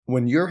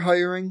When you're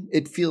hiring,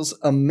 it feels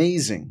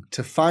amazing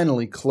to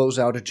finally close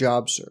out a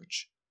job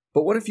search.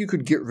 But what if you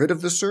could get rid of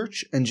the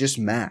search and just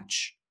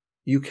match?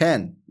 You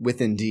can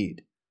with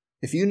Indeed.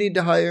 If you need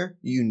to hire,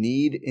 you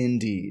need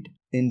Indeed.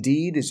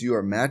 Indeed is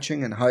your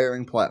matching and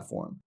hiring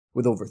platform.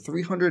 With over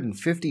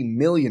 350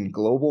 million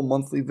global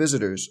monthly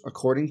visitors,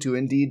 according to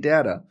Indeed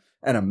data,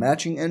 and a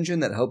matching engine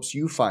that helps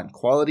you find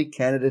quality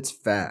candidates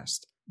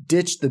fast.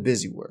 Ditch the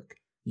busy work.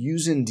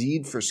 Use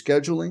Indeed for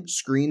scheduling,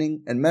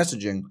 screening, and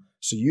messaging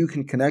so you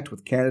can connect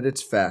with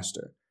candidates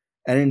faster.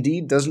 And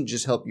Indeed doesn't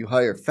just help you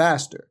hire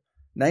faster.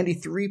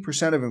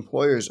 93% of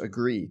employers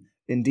agree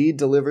Indeed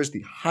delivers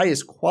the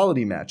highest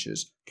quality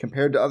matches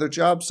compared to other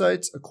job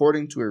sites,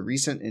 according to a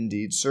recent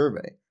Indeed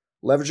survey.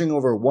 Leveraging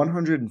over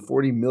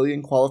 140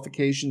 million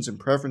qualifications and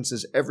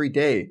preferences every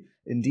day,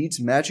 Indeed's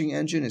matching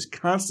engine is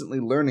constantly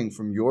learning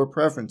from your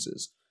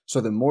preferences. So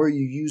the more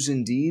you use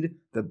Indeed,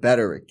 the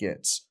better it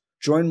gets.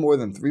 Join more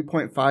than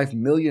 3.5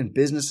 million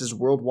businesses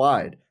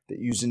worldwide that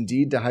use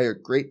Indeed to hire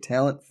great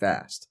talent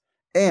fast.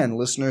 And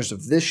listeners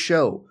of this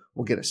show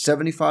will get a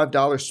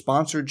 $75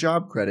 sponsored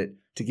job credit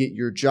to get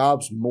your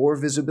jobs more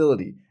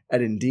visibility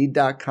at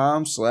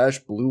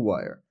Indeed.com/Blue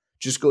Wire.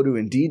 Just go to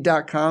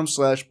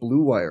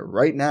Indeed.com/Blue Wire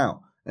right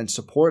now and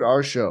support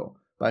our show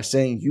by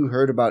saying you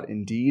heard about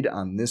Indeed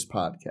on this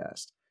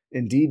podcast.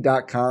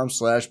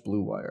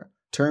 Indeed.com/Blue Wire.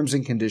 Terms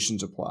and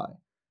conditions apply.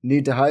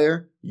 Need to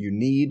hire? You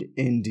need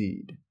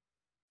Indeed.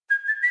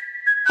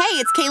 Hey,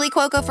 it's Kaylee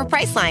Cuoco for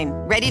Priceline.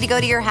 Ready to go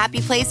to your happy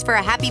place for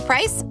a happy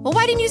price? Well,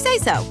 why didn't you say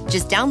so?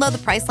 Just download the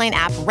Priceline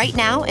app right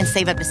now and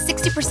save up to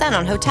 60%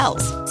 on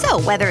hotels.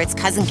 So whether it's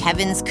Cousin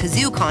Kevin's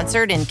Kazoo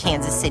Concert in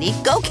Kansas City,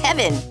 go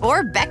Kevin,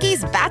 or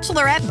Becky's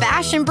Bachelorette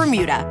Bash in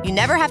Bermuda, you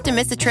never have to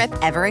miss a trip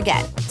ever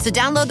again. So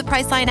download the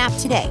Priceline app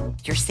today.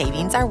 Your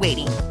savings are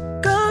waiting.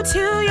 Go to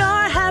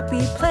your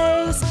happy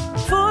place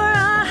for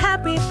a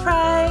happy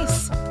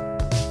price.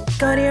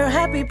 Go to your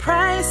happy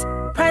price,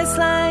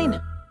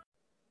 Priceline.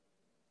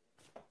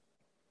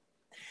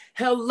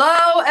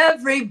 Hello,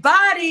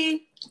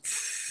 everybody,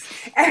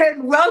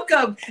 and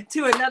welcome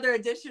to another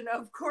edition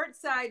of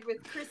Courtside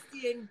with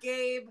Christy and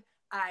Gabe.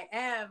 I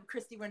am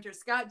Christy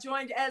Winter-Scott,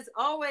 joined as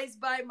always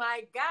by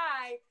my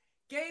guy,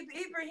 Gabe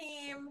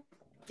Ibrahim.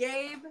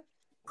 Gabe,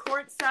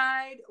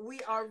 Courtside, we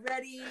are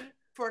ready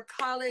for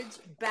college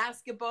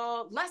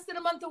basketball, less than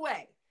a month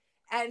away.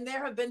 And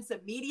there have been some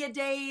media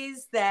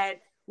days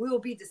that we will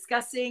be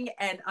discussing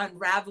and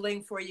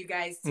unraveling for you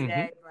guys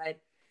today,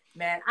 but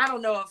man, I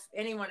don't know if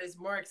anyone is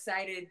more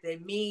excited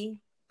than me.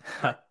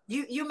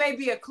 You may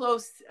be a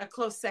close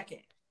second.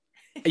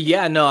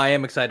 Yeah, no, I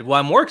am excited. What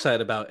I'm more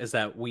excited about is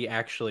that we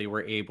actually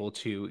were able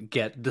to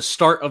get the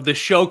start of the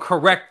show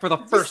correct for the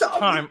first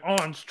time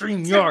on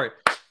StreamYard.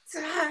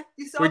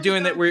 We're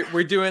doing that.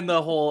 We're doing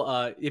the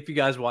whole. If you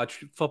guys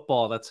watch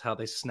football, that's how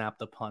they snap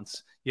the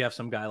punts. You have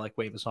some guy like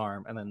wave his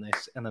arm, and then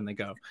they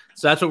go.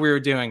 So that's what we were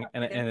doing,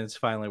 and it's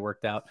finally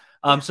worked out.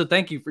 So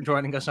thank you for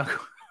joining us on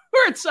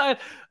Courtside.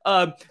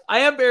 I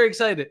am very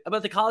excited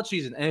about the college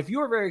season. And if you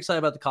are very excited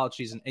about the college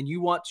season and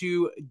you want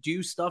to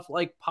do stuff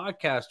like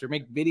podcast or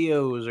make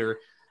videos or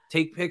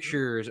take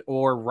pictures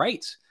or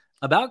write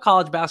about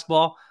college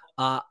basketball,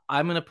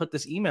 I'm going to put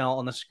this email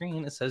on the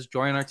screen. It says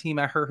join our team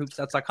at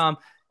herhoopstats.com.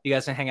 You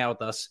guys can hang out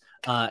with us.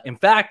 In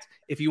fact,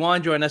 if you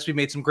want to join us, we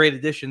made some great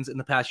additions in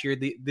the past year.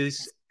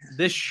 This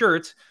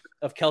shirt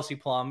of Kelsey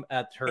Plum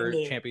at her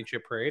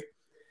championship parade.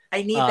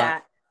 I need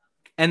that.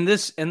 And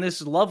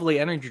this lovely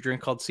energy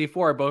drink called C4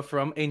 are both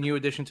from a new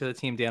addition to the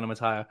team, Dana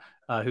Mattia,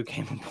 who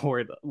came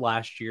aboard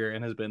last year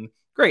and has been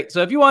great.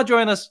 So if you want to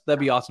join us, that'd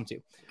be awesome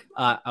too.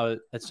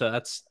 So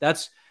that's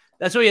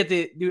what we had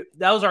to do.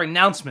 That was our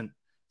announcement.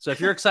 So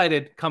if you're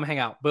excited, come hang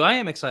out. But I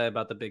am excited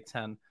about the Big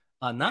Ten,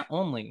 not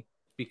only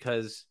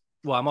because,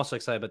 well, I'm also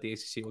excited about the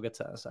ACC. We'll get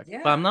to that in a second.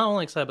 Yeah. But I'm not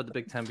only excited about the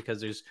Big Ten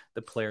because there's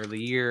the Player of the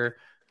Year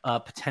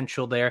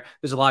potential there.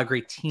 There's a lot of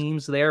great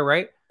teams there,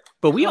 right?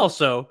 But we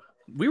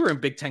were in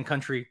Big Ten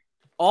country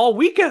all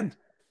weekend.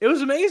 It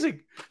was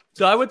amazing.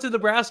 So I went to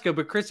Nebraska,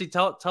 but Christy,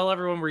 tell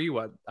everyone where you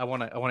went. I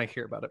want to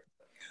hear about it.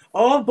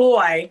 Oh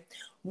boy.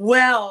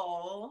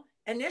 Well,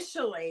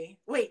 initially,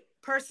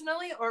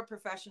 personally or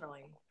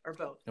professionally or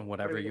both? And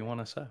whatever you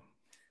want to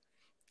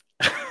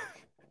say.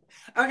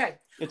 Okay.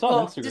 It's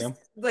on Instagram.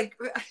 Just like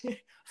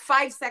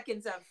 5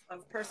 seconds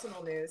of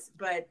personal news,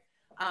 but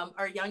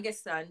our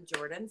youngest son,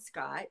 Jordan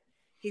Scott,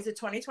 he's a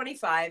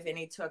 2025 and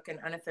he took an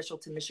unofficial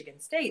to Michigan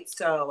State.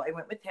 So I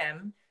went with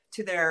him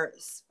to their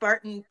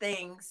Spartan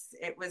things.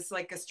 It was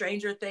like a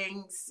Stranger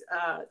Things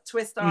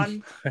twist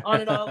on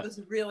it all. It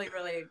was really,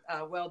 really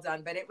well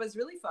done, but it was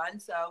really fun.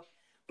 So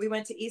we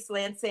went to East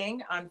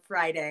Lansing on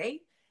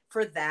Friday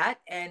for that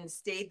and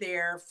stayed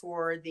there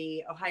for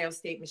the Ohio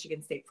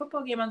State-Michigan State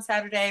football game on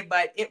Saturday,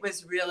 but it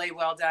was really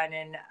well done.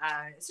 And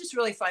it's just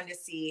really fun to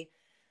see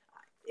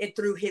it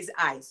through his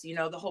eyes, the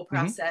whole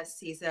process.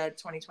 He's a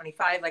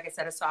 2025, like I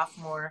said, a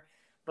sophomore,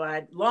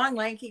 but long,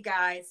 lanky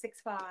guy,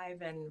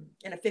 6'5", and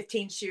in a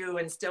 15 shoe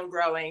and still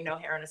growing, no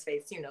hair on his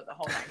face, the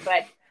whole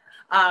nine.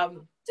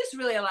 Just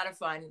really a lot of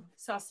fun.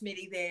 Saw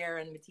Smitty there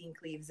and Mateen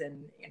Cleaves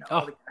and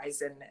all the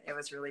guys, and it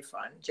was really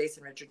fun.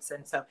 Jason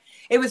Richardson. So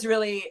it was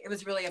really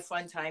a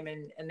fun time,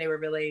 and they were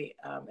really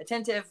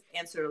attentive,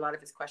 answered a lot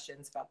of his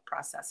questions about the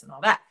process and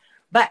all that.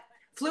 But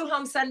flew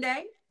home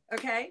Sunday.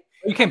 Okay.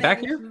 You came back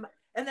here?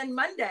 And then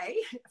Monday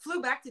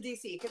flew back to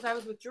DC because I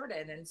was with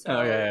Jordan. And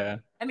so,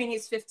 I mean,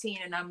 he's 15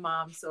 and I'm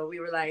mom. So we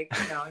were like,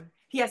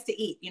 he has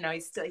to eat,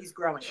 he's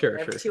growing. Sure.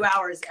 Every 2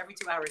 hours,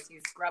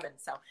 he's grubbing.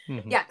 So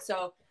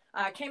so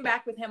came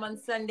back with him on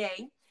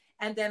Sunday.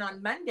 And then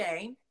on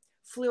Monday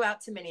flew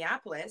out to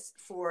Minneapolis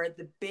for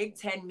the Big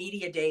Ten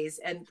Media Days.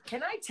 And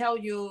can I tell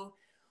you,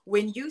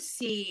 when you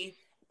see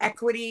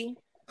equity,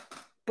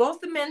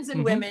 both the men's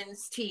and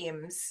women's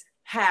teams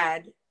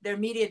had their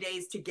media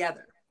days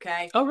together.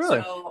 Okay. Oh,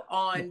 really? So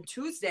on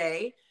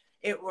Tuesday,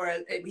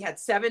 we had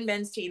 7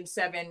 men's teams,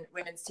 7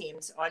 women's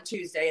teams on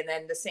Tuesday, and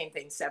then the same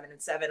thing, 7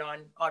 and 7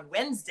 on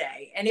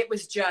Wednesday. And it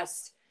was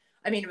just,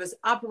 it was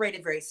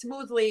operated very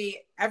smoothly.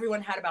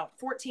 Everyone had about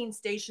 14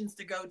 stations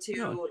to go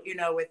to,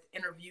 with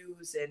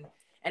interviews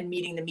and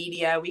meeting the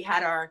media. We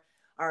had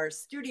our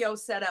studio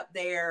set up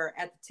there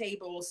at the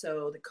table.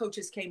 So the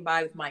coaches came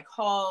by with Mike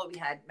Hall. We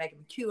had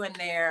Megan McEwen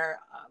there.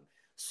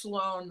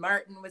 Sloan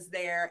Martin was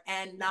there,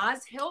 and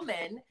Naz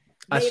Hillman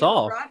made a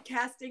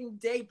broadcasting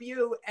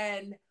debut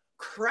and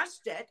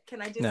crushed it.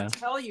 Can I just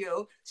tell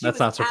you, that's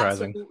not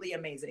surprising. Absolutely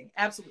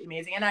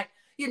amazing. And I,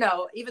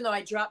 even though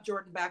I dropped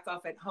Jordan back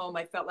off at home,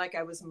 I felt like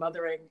I was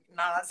mothering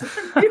Naz.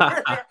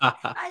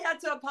 I had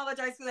to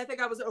apologize because I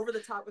think I was over the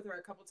top with her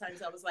a couple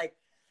times. I was like,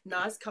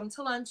 Naz, come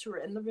to lunch. We're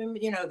in the room.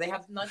 They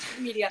have lunch for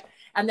the media.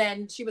 And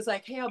then she was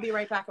like, hey, I'll be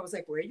right back. I was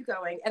like, where are you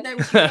going? And then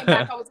when she came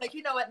back, I was like,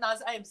 you know what,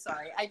 Naz, I am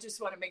sorry. I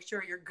just want to make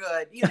sure you're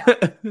good.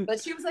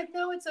 But she was like,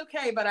 no, it's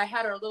okay. But I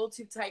had her a little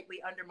too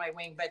tightly under my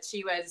wing. But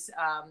she was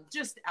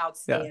just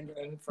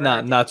outstanding.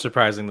 Not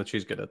surprising that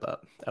she's good at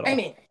that at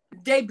all.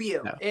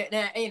 Debut.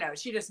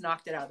 She just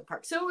knocked it out of the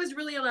park. So it was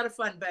really a lot of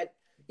fun. But,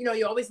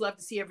 you always love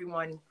to see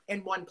everyone in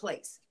one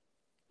place.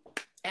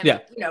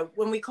 And,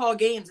 when we call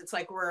games, it's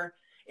like we're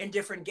in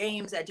different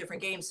games at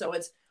different games. So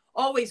it's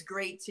always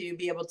great to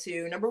be able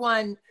to, number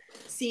one,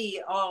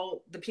 see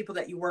all the people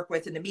that you work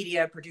with in the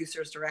media,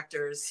 producers,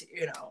 directors,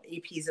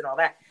 EPs and all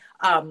that.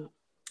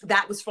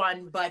 That was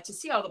fun, but to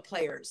see all the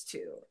players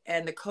too,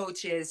 and the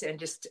coaches, and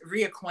just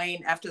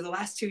reacquaint after the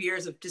last 2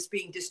 years of just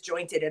being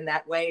disjointed in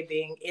that way,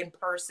 being in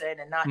person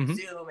and not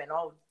Zoom and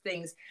all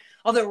things.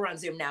 Although we're on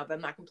Zoom now, but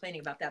I'm not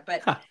complaining about that.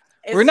 But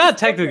we're not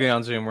technically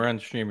on Zoom. We're on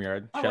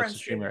StreamYard. Shouts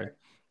to StreamYard.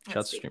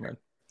 Shouts to StreamYard.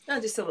 No,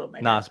 just a little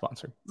minor. Not a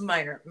sponsor.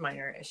 Minor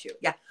issue.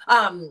 Yeah.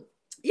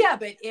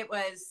 But it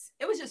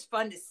was just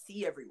fun to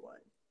see everyone,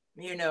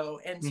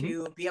 and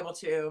to be able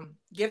to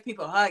give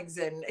people hugs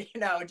and,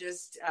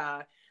 just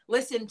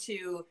listen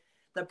to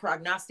the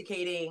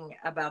prognosticating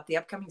about the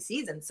upcoming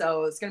season.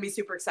 So it's going to be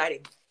super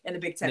exciting in the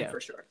Big Ten for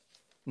sure.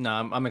 No,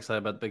 I'm excited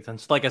about the Big Ten.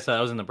 Like I said,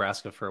 I was in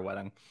Nebraska for a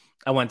wedding.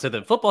 I went to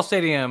the football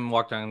stadium,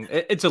 walked around.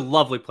 It's a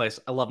lovely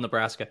place. I love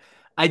Nebraska.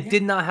 I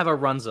did not have a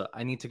runza.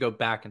 I need to go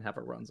back and have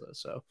a runza.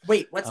 So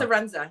wait, what's a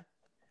runza?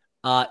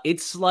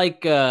 It's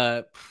like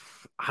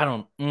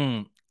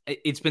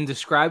it's been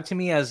described to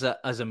me as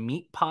a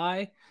meat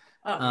pie.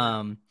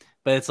 But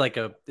it's like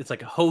a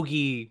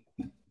hoagie,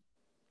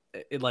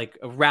 like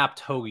a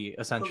wrapped hoagie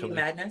essentially. Hoagie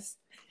madness.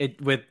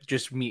 It with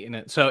just meat in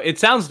it. So it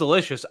sounds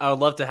delicious. I would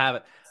love to have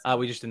it.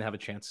 We just didn't have a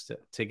chance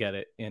to get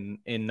it in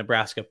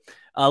Nebraska.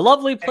 A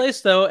lovely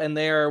place though, and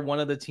they are one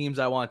of the teams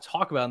I want to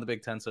talk about in the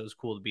Big Ten. So it was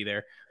cool to be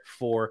there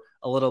for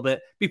a little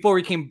bit before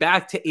we came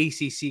back to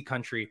ACC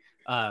country.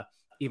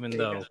 Even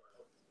though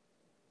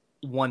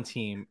one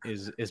team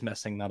is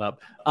messing that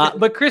up.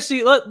 But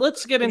Chrissy,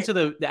 let's get into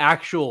the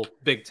actual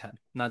Big Ten,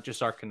 not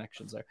just our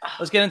connections there.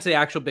 Let's get into the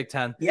actual Big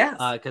Ten. Yes.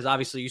 Because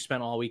obviously you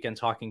spent all weekend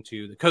talking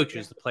to the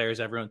coaches, the players,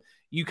 everyone.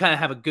 You kind of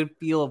have a good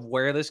feel of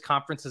where this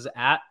conference is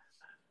at.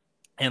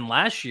 And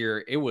last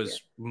year, it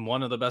was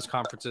one of the best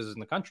conferences in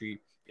the country,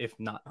 if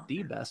not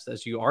the best,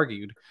 as you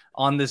argued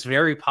on this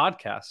very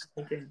podcast.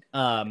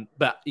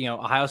 But,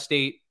 Ohio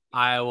State,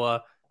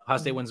 Iowa. Ohio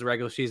State wins the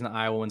regular season.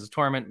 Iowa wins the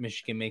tournament.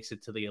 Michigan makes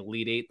it to the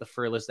Elite Eight, the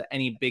furthest that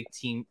any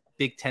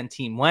Big Ten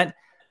team went.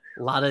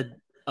 A lot of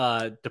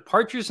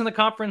departures in the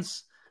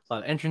conference, a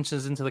lot of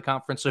entrances into the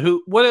conference.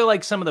 So what are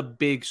like some of the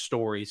big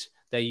stories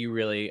that you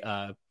really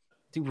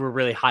were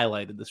really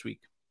highlighted this week?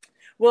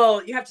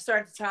 Well, you have to start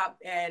at the top,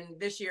 and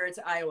this year it's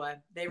Iowa.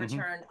 They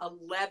returned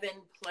 11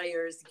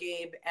 players,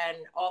 Gabe, and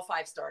all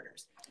 5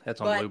 starters. That's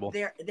unbelievable.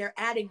 But they're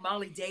adding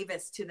Molly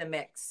Davis to the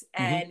mix,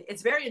 and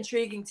it's very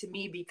intriguing to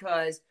me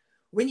because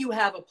when you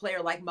have a player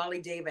like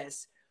Molly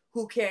Davis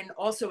who can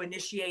also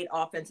initiate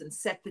offense and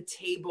set the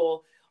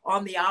table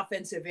on the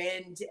offensive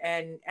end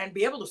and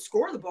be able to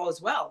score the ball as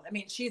well. I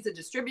mean, she's a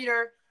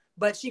distributor,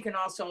 but she can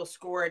also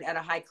score it at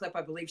a high clip.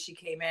 I believe she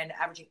came in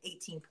averaging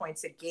 18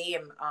 points a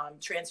game,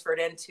 transferred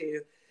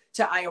into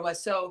Iowa.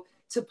 So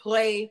to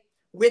play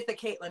with the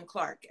Caitlin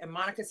Clark and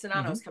Monica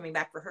Sonano is coming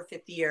back for her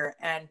 5th year.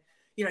 And,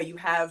 you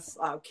have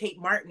Kate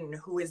Martin,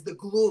 who is the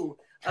glue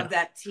of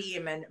that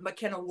team, and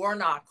McKenna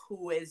Warnock,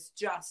 who is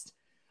just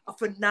a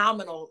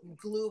phenomenal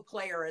glue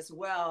player as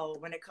well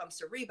when it comes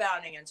to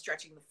rebounding and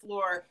stretching the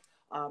floor,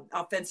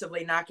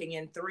 offensively knocking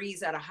in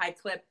threes at a high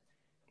clip.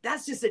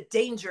 That's just a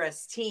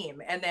dangerous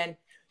team. And then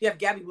you have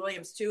Gabby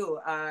Williams too,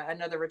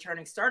 another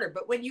returning starter.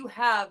 But when you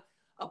have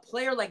a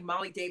player like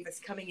Molly Davis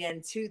coming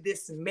into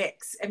this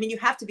mix, I mean, you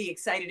have to be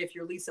excited if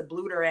you're Lisa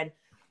Bluter, and,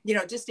 you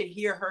know, just to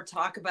hear her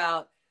talk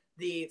about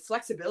the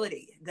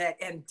flexibility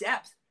and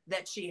depth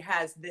that she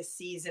has this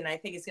season, I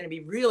think it's going to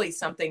be really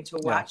something to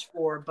watch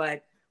for.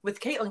 But with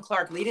Caitlin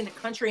Clark leading the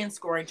country in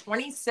scoring,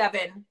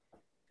 27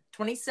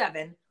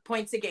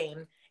 points a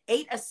game,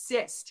 8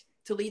 assists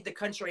to lead the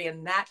country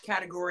in that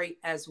category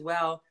as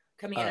well,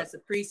 coming in as the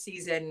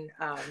preseason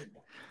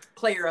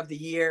player of the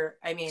year.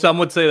 I mean, some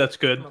would say that's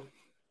good.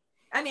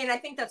 I mean, I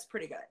think that's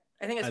pretty good.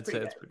 I think it's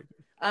pretty good.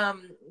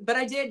 But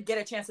I did get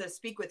a chance to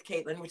speak with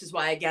Caitlin, which is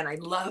why, again, I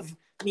love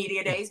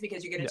media days,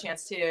 because you get a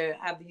chance to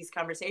have these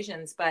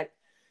conversations. But,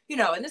 you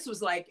know, and this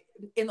was like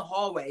in the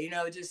hallway, you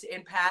know, just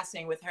in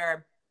passing with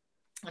her.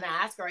 And I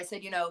asked her, I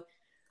said, you know,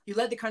 you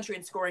led the country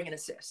in scoring and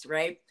assists,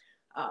 right?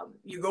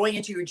 You're going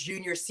into your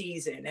junior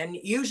season, and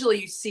usually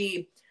you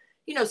see,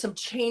 you know, some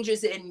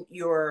changes in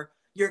your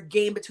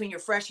game between your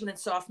freshman and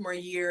sophomore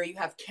year. You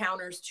have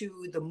counters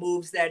to the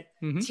moves that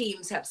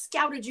teams have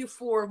scouted you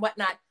for and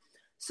whatnot.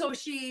 So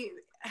she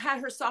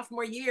had her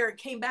sophomore year and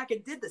came back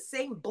and did the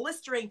same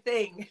blistering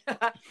thing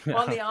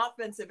on the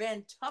offensive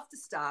end, tough to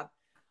stop,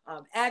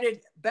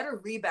 added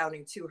better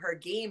rebounding to her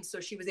game. So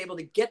she was able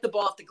to get the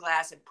ball off the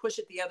glass and push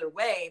it the other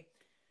way.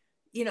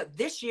 You know,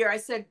 this year I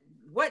said,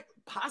 what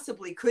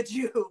possibly could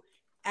you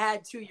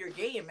add to your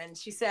game? And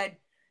she said,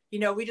 you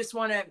know, we just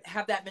want to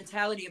have that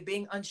mentality of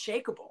being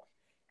unshakable.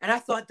 And I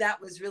thought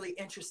that was really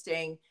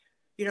interesting.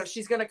 You know,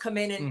 she's going to come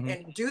in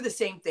and do the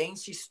same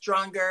things. She's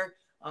stronger,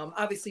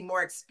 obviously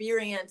more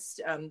experienced.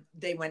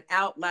 They went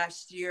out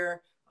last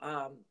year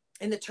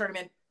in the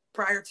tournament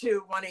prior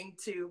to wanting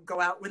to go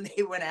out when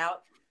they went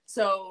out.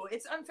 So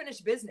it's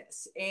unfinished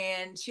business.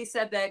 And she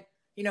said that,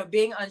 you know,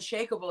 being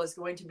unshakable is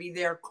going to be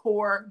their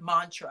core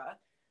mantra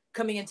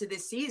coming into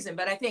this season.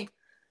 But I think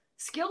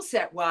skill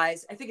set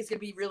wise, I think it's going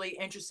to be really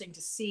interesting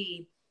to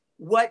see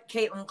what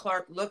Caitlin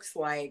Clark looks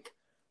like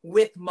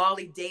with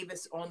Molly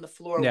Davis on the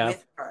floor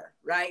with her,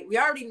 right? We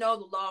already know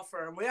the law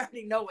firm. We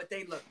already know what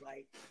they look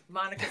like.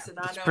 Monica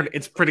Sonano.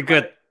 It's pretty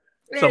good.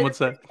 Someone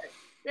said.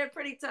 They're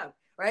pretty tough,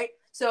 right?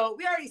 So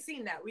we already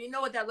seen that. We know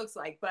what that looks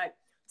like. But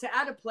to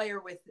add a player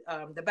with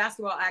the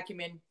basketball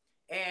acumen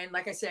and,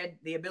 like I said,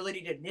 the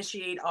ability to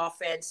initiate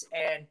offense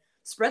and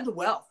spread the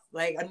wealth,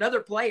 like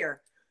another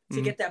player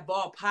to get that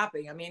ball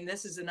popping. I mean,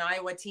 this is an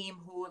Iowa team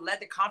who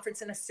led the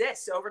conference in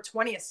assists, over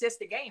 20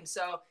 assists a game.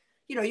 So,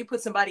 you know, you put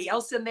somebody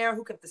else in there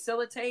who can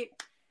facilitate.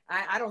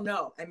 I don't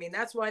know. I mean,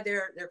 that's why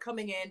they're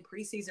coming in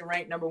preseason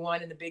ranked number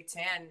 1 in the Big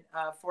Ten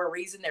for a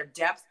reason. Their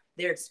depth,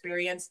 their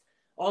experience,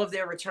 all of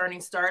their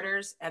returning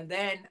starters, and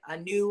then a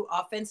new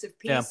offensive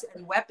piece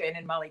and weapon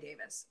in Molly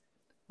Davis.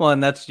 Well,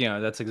 and that's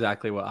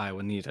exactly what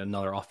Iowa needs,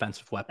 another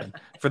offensive weapon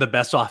for the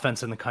best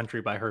offense in the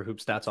country by her Hoop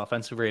Stats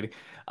offensive rating.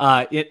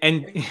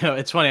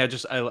 It's funny.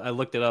 I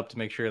looked it up to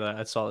make sure that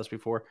I saw this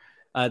before,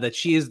 that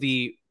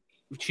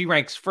she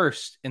ranks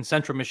first in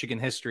Central Michigan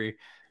history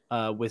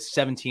with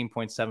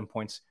 17.7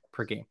 points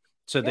per game.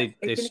 So they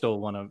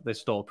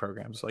stole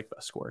programs like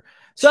best scorer.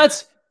 So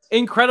that's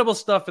incredible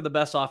stuff for the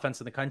best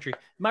offense in the country.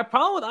 My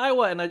problem with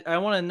Iowa, and I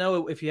want to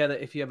know if you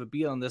have a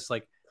beat on this,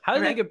 like how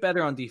did they get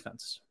better on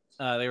defense?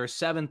 They were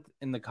 7th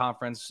in the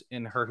conference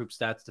in her Hoop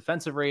Stats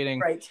defensive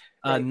rating,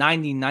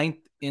 99th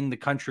in the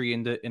country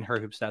in her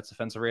Hoop Stats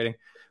defensive rating,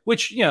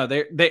 which, you know,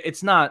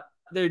 it's not,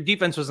 their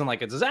defense wasn't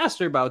like a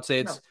disaster, but I would say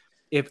it's,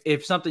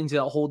 if something's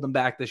going to hold them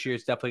back this year,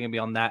 it's definitely going to be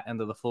on that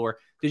end of the floor.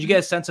 Did you get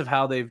a sense of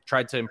how they've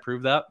tried to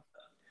improve that?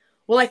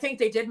 Well, I think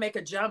they did make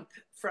a jump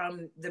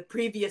from the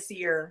previous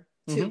year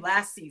to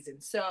last season.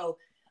 So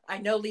I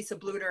know Lisa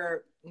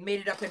Bluter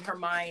made it up in her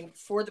mind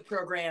for the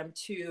program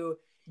to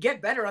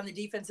get better on the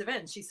defensive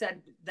end. She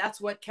said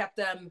that's what kept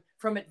them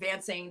from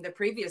advancing the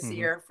previous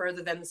year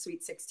further than the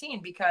Sweet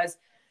 16, because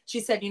she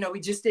said, you know,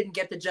 we just didn't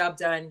get the job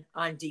done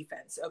on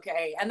defense.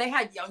 Okay. And they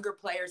had younger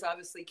players.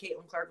 Obviously,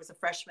 Caitlin Clark was a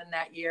freshman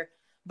that year,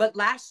 but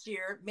last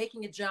year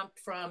making a jump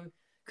from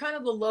kind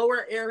of the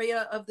lower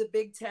area of the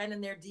Big Ten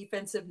in their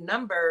defensive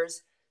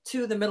numbers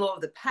to the middle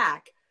of the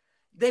pack.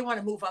 They want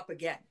to move up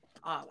again,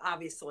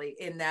 obviously,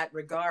 in that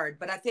regard.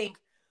 But I think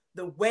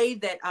the way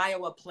that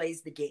Iowa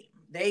plays the game,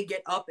 they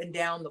get up and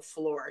down the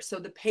floor. So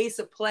the pace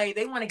of play,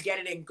 they want to get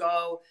it and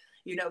go.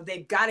 You know,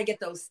 they've got to get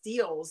those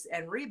steals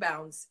and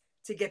rebounds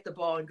to get the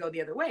ball and go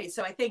the other way.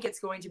 So I think it's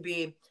going to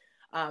be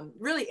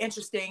really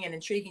interesting and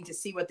intriguing to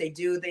see what they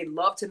do. They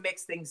love to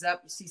mix things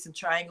up. You see some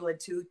triangle and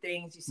 2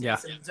 things. You see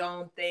some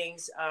zone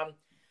things.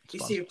 You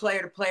see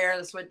player to player.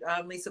 That's what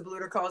Lisa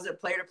Bluter calls it,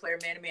 player to player,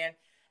 man to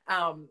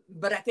man.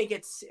 But I think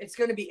it's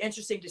going to be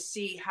interesting to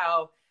see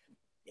how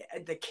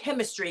the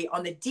chemistry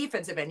on the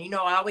defensive end. You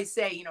know, I always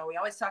say, you know, we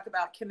always talk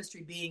about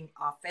chemistry being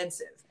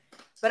offensive,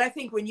 but I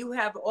think when you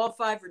have all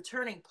 5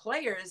 returning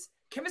players,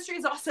 chemistry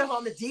is also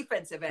on the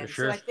defensive end.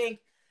 Sure. So I think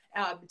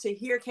to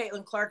hear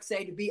Caitlin Clark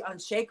say to be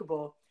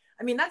unshakable,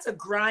 I mean, that's a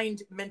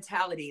grind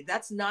mentality.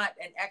 That's not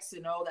an X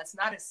and O. That's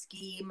not a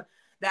scheme.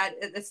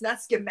 That's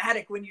not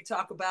schematic when you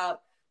talk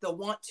about the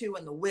want to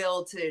and the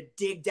will to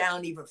dig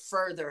down even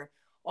further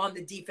on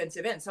the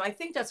defensive end. So I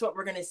think that's what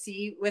we're going to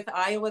see with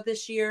Iowa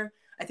this year.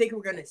 I think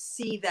we're going to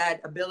see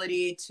that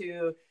ability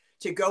to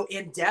go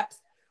in depth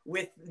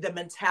with the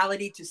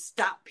mentality to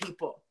stop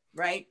people,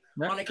 right?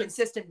 On a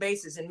consistent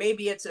basis. And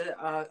maybe it's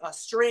a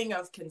string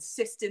of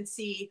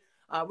consistency.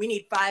 We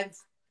need 5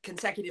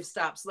 consecutive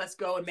stops. Let's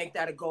go and make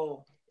that a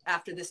goal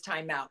after this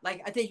timeout.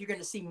 Like, I think you're going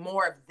to see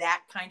more of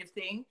that kind of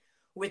thing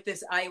with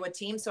this Iowa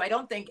team. So I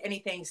don't think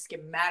anything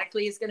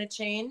schematically is going to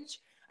change.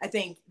 I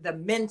think the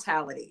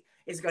mentality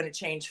is going to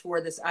change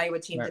for this Iowa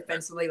team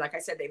defensively. Like I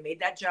said, they made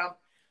that jump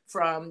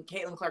from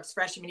Caitlin Clark's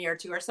freshman year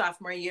to her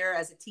sophomore year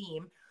as a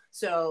team.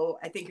 So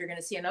I think you're going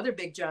to see another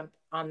big jump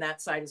on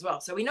that side as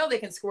well. So we know they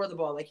can score the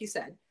ball, like you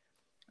said.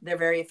 They're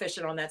very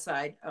efficient on that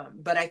side.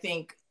 But I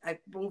think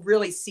we'll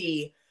really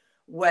see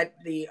what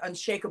the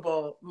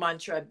unshakable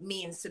mantra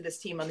means to this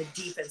team on the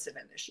defensive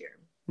end this year.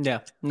 Yeah,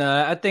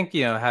 no, I think,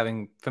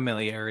 having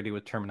familiarity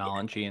with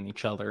terminology and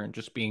each other and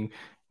just being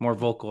more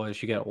vocal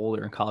as you get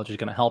older in college is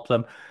going to help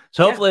them.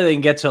 So hopefully they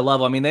can get to a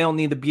level. I mean, they don't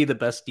need to be the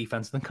best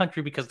defense in the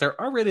country because they're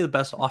already the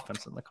best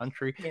offense in the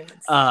country.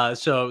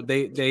 So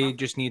they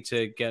just need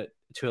to get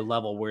to a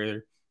level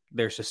where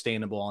they're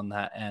sustainable on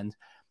that end.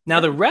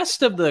 Now, the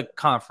rest of the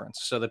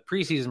conference, so the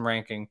preseason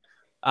ranking,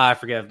 I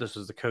forget if this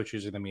was the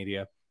coaches or the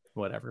media,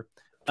 whatever.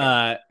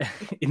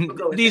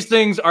 These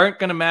things aren't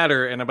going to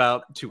matter in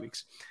about 2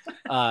 weeks.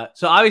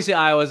 So obviously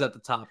Iowa's at the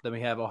top. Then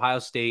we have Ohio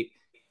State,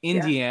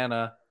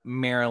 Indiana,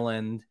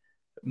 Maryland,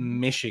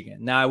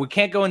 Michigan. Now, we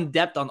can't go in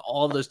depth on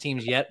all of those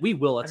teams yet. We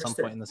will at some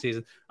point in the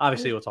season.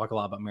 Obviously, we'll talk a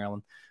lot about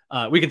Maryland.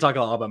 We can talk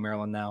a lot about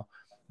Maryland now.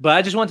 But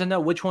I just want to know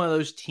which one of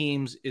those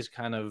teams is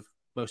kind of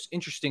most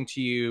interesting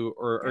to you,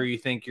 or you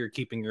think you're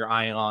keeping your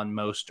eye on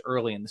most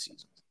early in the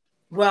season?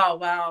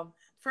 Well.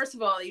 First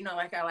of all,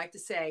 like I like to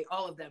say,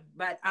 all of them.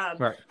 But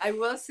I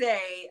will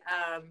say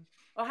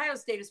Ohio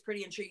State is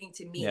pretty intriguing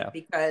to me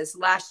because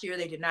last year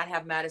they did not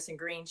have Madison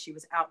Green. She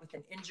was out with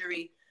an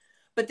injury.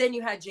 But then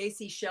you had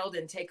J.C.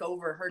 Sheldon take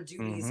over her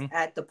duties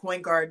at the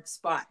point guard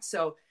spot.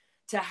 So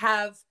to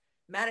have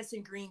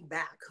Madison Green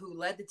back, who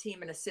led the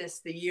team in assists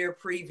the year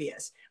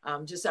previous,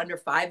 just under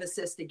 5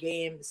 assists a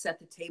game, set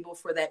the table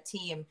for that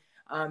team.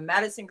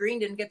 Madison Green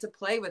didn't get to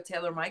play with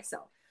Taylor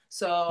Mikesell.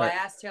 So I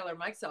asked Taylor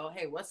Mikesell,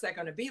 hey, what's that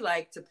going to be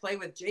like to play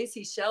with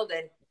J.C.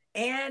 Sheldon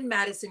and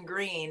Madison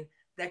Green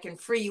that can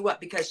free you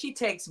up? Because she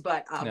takes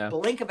but a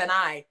blink of an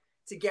eye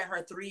to get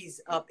her threes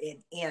up and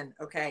in,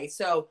 okay?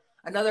 So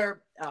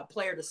another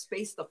player to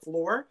space the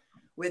floor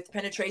with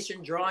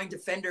penetration, drawing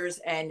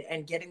defenders,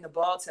 and getting the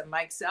ball to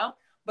Mikesell.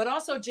 But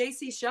also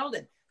J.C.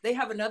 Sheldon. They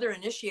have another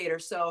initiator.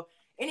 So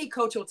any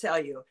coach will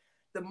tell you,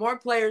 the more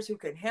players who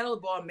can handle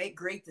the ball and make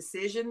great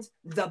decisions,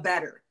 the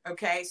better.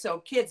 Okay. So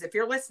kids, if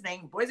you're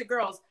listening, boys and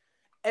girls,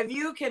 if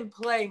you can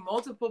play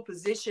multiple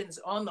positions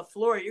on the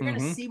floor, you're going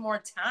to see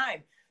more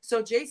time.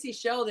 So J.C.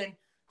 Sheldon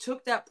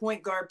took that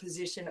point guard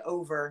position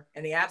over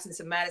in the absence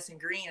of Madison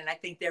Green. And I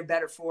think they're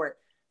better for it.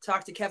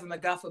 Talked to Kevin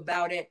McGuff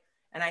about it.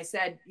 And I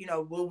said,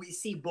 will we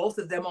see both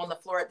of them on the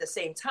floor at the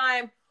same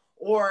time?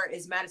 Or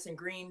is Madison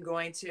Green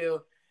going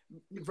to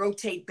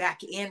rotate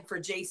back in for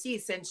JC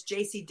since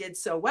JC did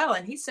so well?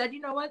 And he said, you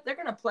know what, they're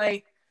going to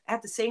play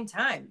at the same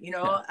time.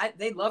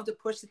 They love to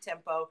push the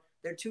tempo.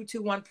 Their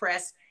 2-2-1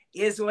 press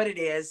is what it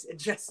is.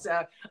 It's just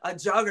a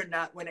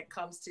juggernaut when it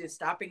comes to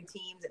stopping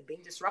teams and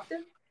being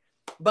disruptive.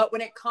 But when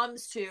it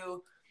comes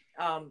to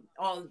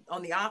on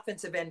the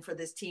offensive end for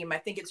this team, I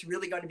think it's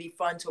really going to be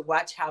fun to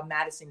watch how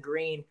Madison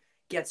Green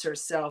gets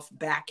herself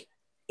back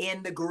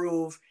in the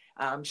groove.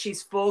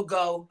 She's full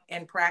go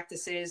in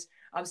practices.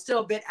 I'm still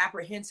a bit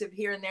apprehensive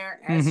here and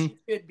there, as she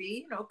should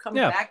be,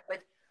 coming back.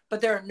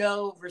 But there are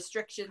no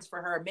restrictions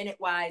for her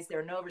minute-wise. There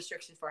are no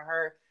restrictions for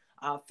her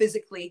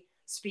physically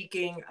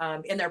speaking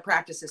in their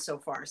practices so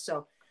far.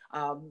 So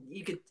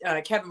you could,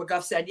 Kevin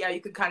McGuff said,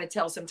 you could kind of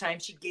tell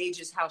sometimes she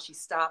gauges how she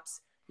stops,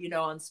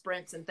 on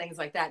sprints and things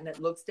like that, and it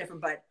looks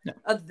different. But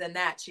other than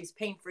that, she's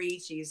pain-free.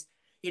 She's,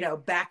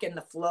 back in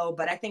the flow.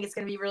 But I think it's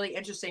going to be really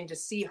interesting to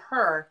see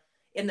her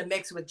in the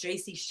mix with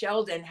J.C.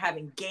 Sheldon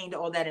having gained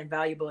all that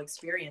invaluable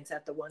experience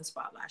at the 1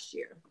 spot last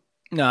year.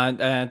 No,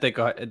 I think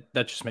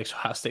that just makes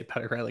Ohio State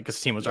better, right? Like,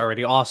 this team was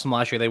already awesome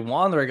last year. They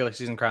won the regular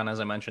season crown, as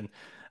I mentioned.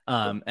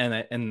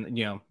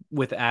 And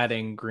with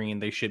adding Green,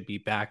 they should be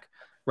back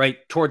right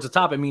towards the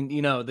top. I mean,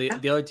 the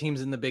other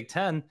teams in the Big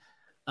Ten,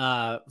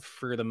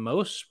 for the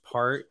most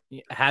part,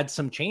 had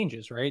some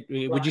changes, right?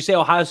 Would you say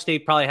Ohio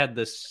State probably had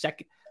the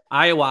second?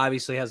 Iowa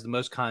obviously has the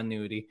most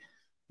continuity.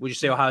 Would you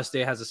say Ohio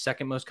State has the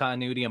second most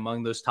continuity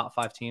among those top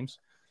 5 teams?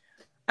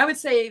 I would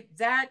say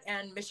that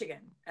and Michigan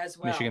as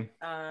well.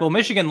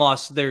 Michigan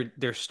lost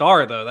their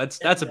star, though.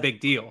 That's a big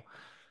deal.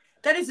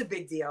 That is a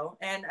big deal.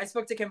 And I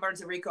spoke to Kim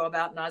Barnes-Enrico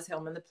about Naz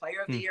Hillman, the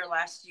player of the year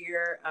last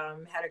year.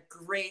 Had a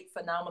great,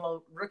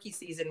 phenomenal rookie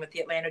season with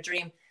the Atlanta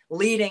Dream,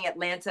 leading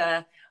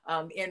Atlanta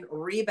in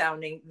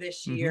rebounding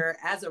this year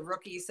as a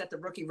rookie. Set the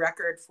rookie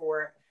record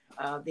for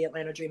the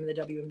Atlanta Dream in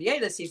the WNBA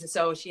this season.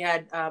 So she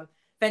had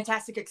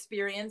fantastic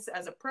experience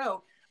as a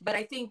pro. But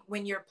I think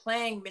when you're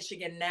playing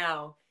Michigan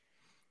now,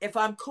 if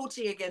I'm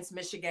coaching against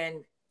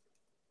Michigan,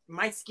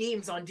 my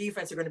schemes on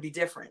defense are going to be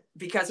different,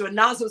 because when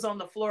Naz was on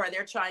the floor,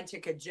 they're trying to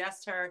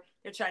congest her.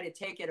 They're trying to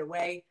take it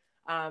away.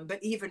 But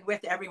even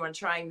with everyone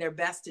trying their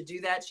best to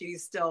do that,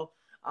 she's still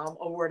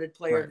awarded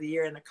Player of the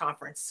Year in the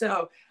conference.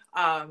 So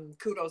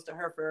kudos to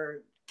her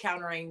for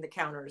countering the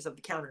counters of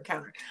the counter.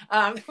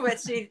 But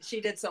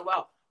she did so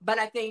well. But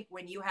I think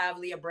when you have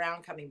Leah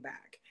Brown coming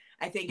back,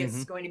 I think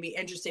it's going to be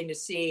interesting to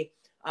see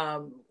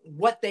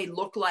what they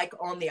look like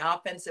on the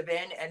offensive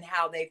end and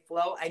how they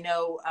flow. I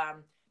know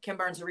Kim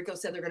Barnes-Rico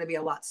said they're going to be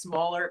a lot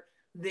smaller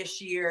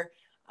this year.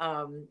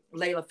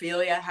 Layla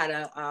Filia had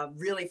a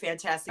really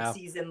fantastic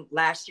season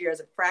last year as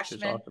a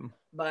freshman,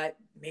 but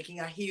making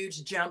a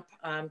huge jump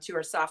to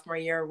her sophomore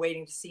year,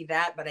 waiting to see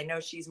that. But I know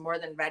she's more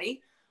than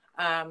ready.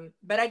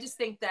 But I just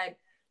think that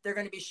they're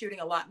going to be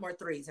shooting a lot more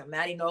threes. And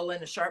Maddie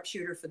Nolan, a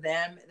sharpshooter for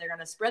them. They're going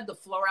to spread the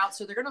floor out,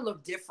 so they're going to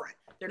look different.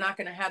 They're not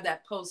going to have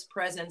that post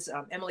presence.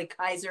 Emily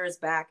Kaiser is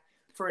back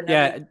for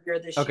another year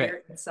this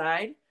year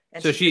inside.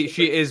 And so she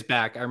is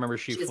back. I remember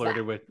she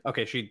flirted with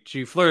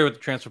she flirted with the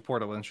transfer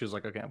portal, and she was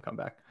like, okay, I'm coming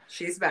back.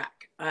 She's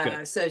back.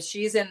 So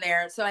she's in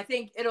there. So I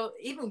think it'll,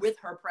 even with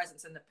her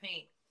presence in the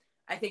paint,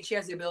 I think she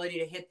has the ability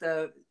to hit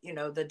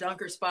the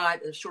dunker spot,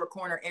 the short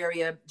corner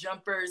area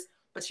jumpers,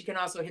 but she can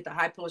also hit the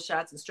high post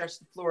shots and stretch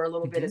the floor a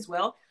little bit as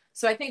well.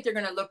 So I think they're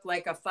going to look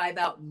like a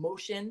 5-out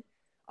motion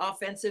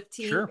offensive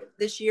team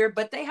this year,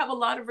 but they have a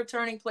lot of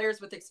returning players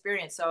with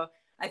experience. So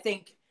I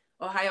think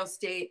Ohio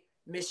State,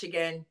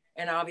 Michigan,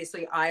 and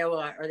obviously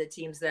Iowa are the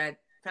teams that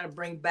kind of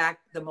bring back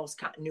the most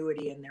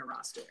continuity in their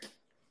roster.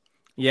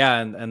 Yeah,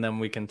 and then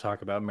we can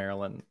talk about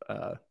Maryland.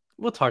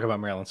 We'll talk about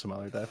Maryland some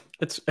other day.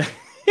 It's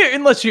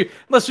unless you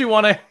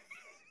want to.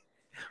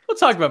 We'll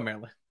talk about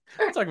Maryland.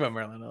 We'll talk about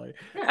Maryland later.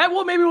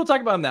 Well, maybe we'll talk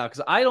about them now,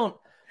 because I don't.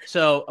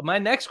 So my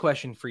next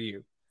question for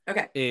you,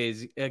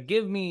 is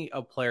give me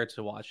a player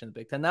to watch in the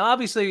Big Ten. Now,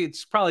 obviously,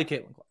 it's probably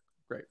Caitlin Clark.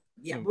 Great.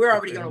 Yeah, we're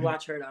already going to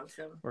watch her though.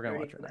 So we're going to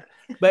watch her that.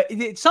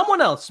 But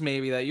someone else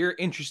maybe that you're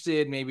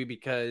interested, maybe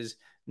because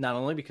not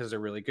only because they're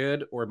really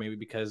good, or maybe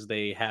because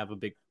they have a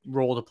big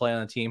role to play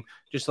on the team.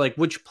 Just like,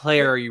 which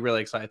player are you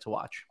really excited to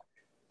watch?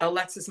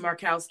 Alexis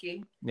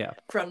Markowski. Yeah.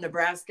 From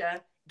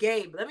Nebraska.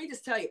 Gabe, let me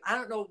just tell you, I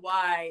don't know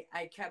why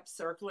I kept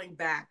circling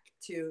back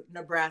to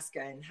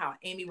Nebraska and how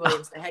Amy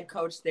Williams, the head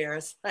coach there,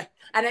 is like,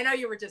 and I know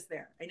you were just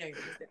there.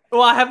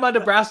 Well, I have my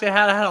Nebraska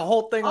hat. I had a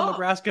whole thing on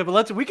Nebraska,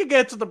 but we could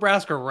get to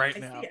Nebraska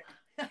now.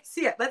 I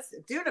see it. Let's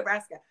do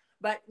Nebraska.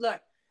 But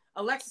look,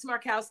 Alexis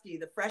Markowski,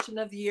 the freshman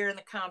of the year in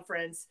the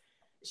conference,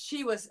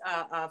 she was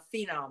a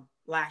phenom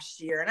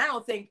last year, and I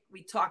don't think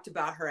we talked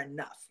about her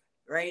enough,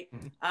 right?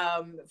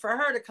 For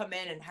her to come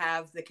in and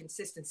have the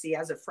consistency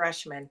as a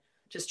freshman,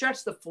 to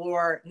stretch the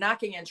floor,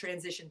 knocking in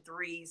transition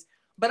threes,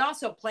 but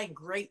also playing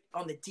great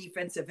on the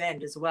defensive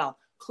end as well,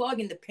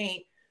 clogging the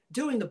paint,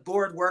 doing the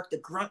board work, the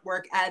grunt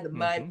work out of the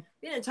mud.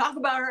 We didn't talk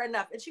about her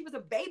enough. And she was a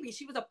baby.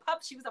 She was a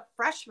pup. She was a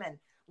freshman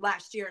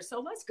last year. So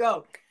let's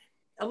go.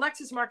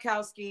 Alexis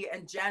Markowski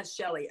and Jazz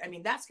Shelley. I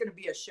mean, that's going to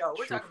be a show.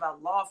 We're talking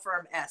about law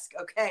firm-esque,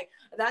 okay?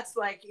 That's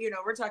like,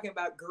 we're talking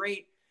about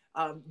great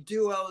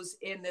duos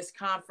in this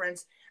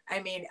conference. I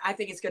mean, I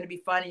think it's going to be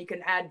fun. You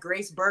can add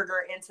Grace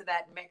Berger into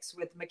that mix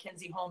with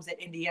Mackenzie Holmes at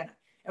Indiana.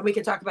 And we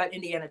can talk about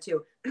Indiana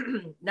too.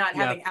 Not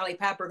having Allie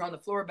Patberg on the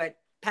floor, but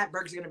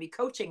Patberg's going to be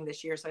coaching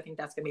this year. So I think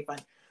that's going to be fun.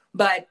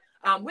 But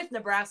with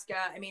Nebraska,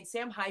 I mean,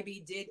 Sam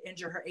Hybe did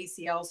injure her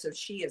ACL, so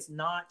she is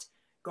not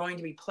going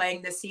to be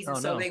playing this season.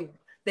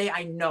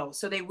 I know.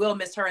 So they will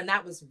miss her. And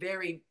that was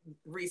very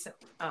recent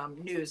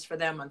news for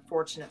them,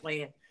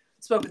 unfortunately. And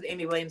spoke with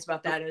Amy Williams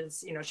about that. And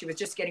she was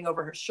just getting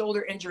over her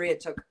shoulder injury.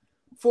 It took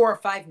 4 or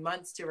 5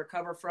 months to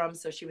recover from.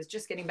 So she was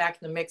just getting back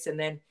in the mix. And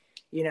then,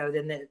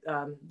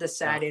 the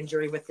sad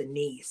injury with the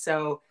knee.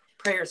 So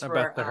prayers for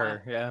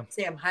her,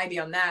 Sam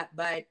Hybe on that.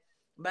 But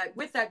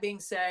with that being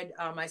said,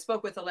 I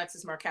spoke with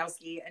Alexis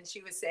Markowski, and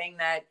she was saying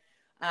that,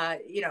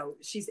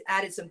 she's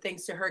added some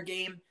things to her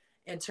game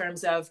in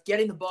terms of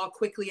getting the ball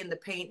quickly in the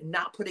paint,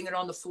 not putting it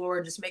on the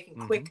floor, just making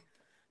quick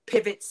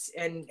pivots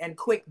and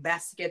quick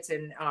baskets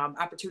and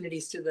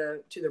opportunities to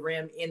the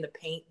rim in the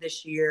paint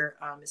this year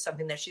is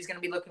something that she's going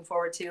to be looking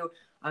forward to.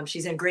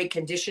 She's in great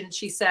condition,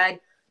 she said.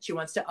 She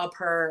wants to up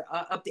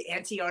the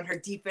ante on her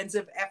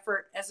defensive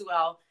effort as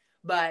well.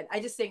 But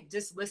I just think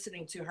just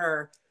listening to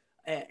her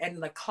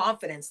and the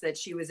confidence that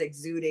she was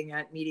exuding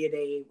at Media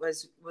Day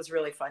was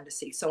really fun to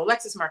see. So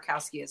Alexis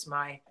Markowski is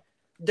my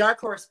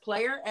dark horse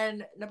player,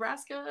 and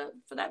Nebraska,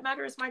 for that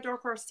matter, is my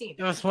dark horse team.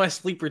 That's my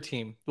sleeper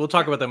team. We'll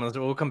talk about them.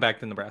 We'll come back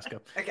to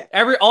Nebraska. Okay.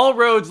 All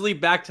roads lead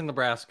back to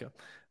Nebraska.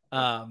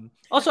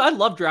 Also, I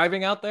love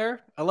driving out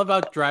there. I love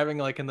out driving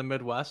like in the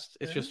Midwest.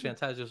 It's just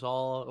fantastic. It's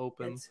all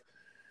open.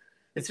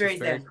 It's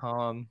very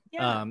calm.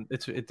 Yeah.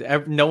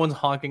 No one's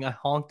honking. I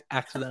honked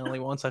accidentally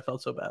once. I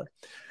felt so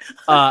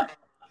bad.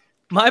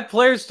 My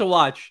players to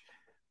watch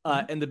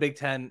in the Big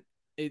Ten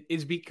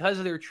is because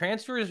of their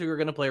transfers who are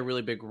going to play a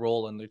really big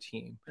role in their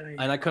team. Oh, yeah.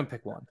 And I couldn't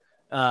pick one.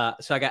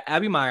 So I got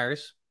Abby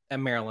Myers at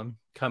Maryland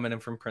coming in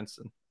from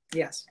Princeton.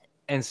 Yes.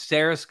 And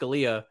Sarah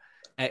Scalia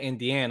at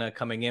Indiana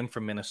coming in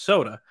from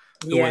Minnesota,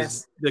 who Yes.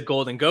 was the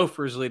Golden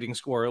Gophers leading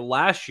scorer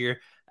last year.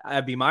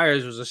 Abby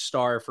Myers was a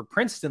star for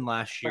Princeton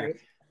last year. Right.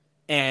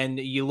 And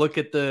you look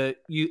at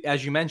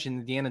as you mentioned,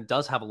 Indiana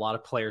does have a lot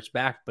of players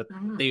back, but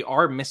they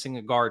are missing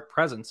a guard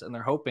presence, and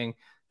they're hoping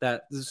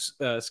that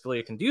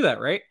Scalia can do that,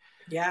 right?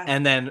 Yeah.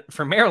 And then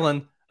for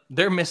Maryland,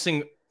 they're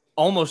missing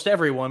almost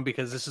everyone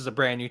because this is a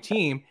brand new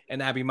team,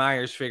 and Abby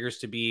Myers figures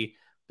to be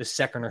the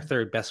second or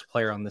third best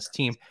player on this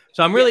team.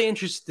 So I'm really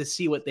interested to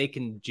see what they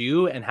can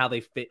do and how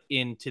they fit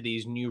into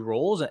these new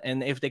roles,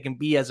 and if they can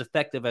be as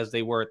effective as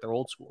they were at their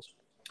old schools.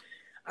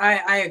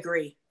 I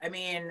agree. I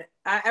mean,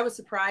 I was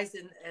surprised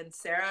in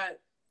Sarah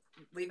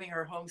leaving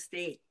her home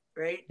state,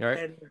 right?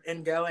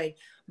 And going.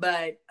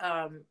 But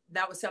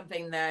that was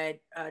something that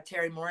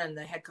Terry Moran,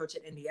 the head coach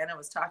at Indiana,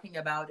 was talking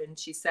about. And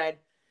she said,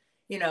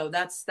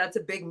 that's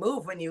a big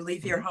move when you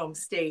leave your home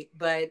state.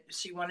 But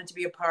she wanted to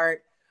be a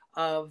part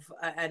of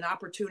an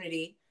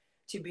opportunity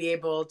to be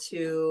able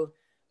to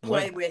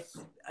play with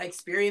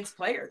experienced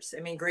players.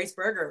 I mean, Grace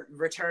Berger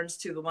returns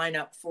to the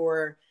lineup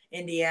for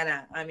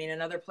Indiana. I mean,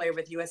 another player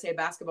with USA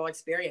basketball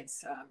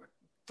experience,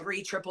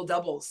 3 triple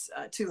doubles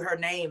to her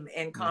name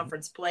in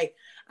conference play.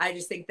 I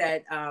just think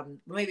that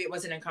maybe it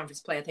wasn't in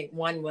conference play. I think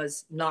one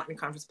was not in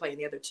conference play and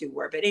the other 2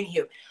 were. But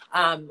anywho,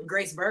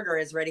 Grace Berger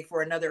is ready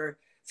for another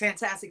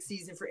fantastic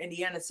season for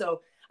Indiana.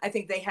 So I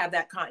think they have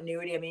that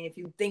continuity. I mean, if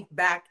you think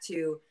back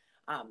to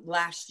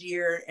last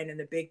year and in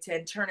the Big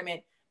Ten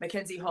tournament,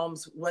 Mackenzie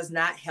Holmes was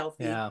not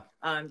healthy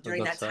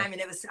during that time.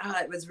 And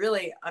it was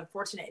really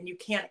unfortunate, and you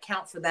can't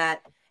account for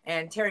that.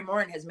 And Terry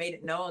Moran has made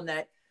it known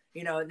that,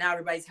 now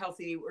everybody's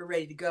healthy. We're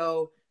ready to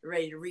go. We're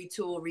ready to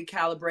retool,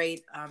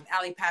 recalibrate.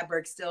 Ali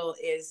Padberg still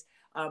is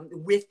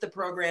with the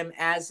program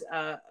as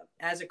a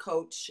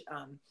coach.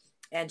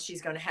 And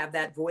she's going to have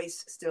that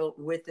voice still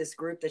with this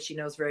group that she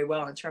knows very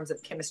well in terms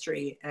of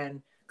chemistry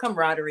and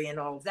camaraderie and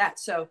all of that.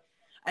 So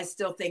I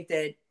still think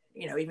that,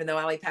 even though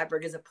Ali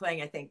Padberg isn't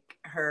playing, I think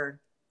her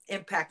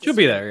impact should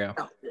be there.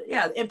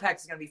 Yeah. The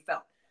impact is going to be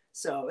felt.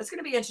 So it's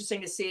going to be interesting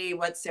to see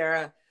what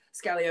Sarah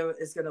Scalia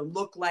is going to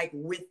look like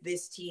with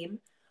this team.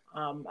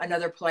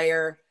 Another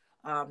player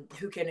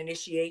who can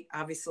initiate,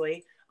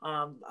 obviously,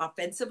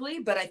 offensively.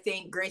 But I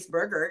think Grace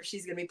Berger,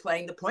 she's going to be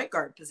playing the point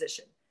guard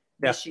position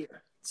this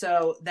year.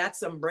 So that's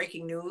some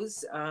breaking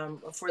news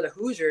for the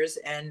Hoosiers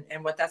and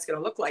what that's going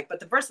to look like. But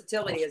the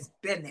versatility has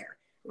been there.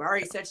 We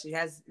already said she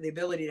has the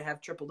ability to have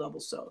triple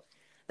doubles. So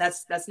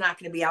that's not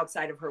going to be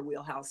outside of her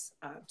wheelhouse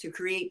to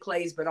create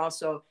plays, but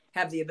also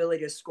have the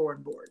ability to score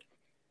and board.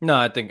 No,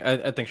 I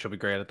think she'll be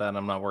great at that. And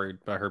I'm not worried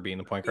about her being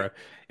the point guard.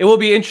 It will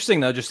be interesting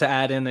though, just to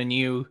add in a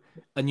new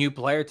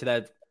player to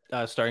that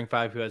starting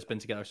 5 who has been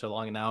together so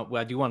long. And now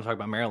I do want to talk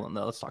about Maryland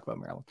though. Let's talk about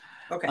Maryland.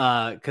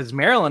 Okay. Because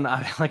Maryland,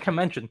 like I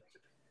mentioned,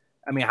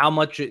 I mean, how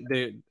much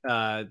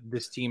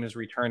this team is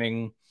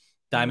returning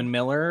Diamond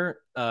Miller,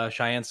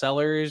 Cheyenne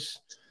Sellers.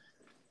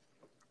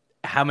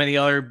 How many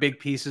other big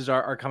pieces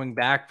are coming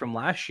back from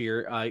last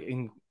year?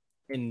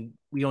 And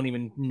we don't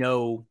even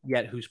know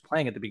yet who's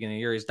playing at the beginning of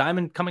the year. Is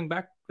Diamond coming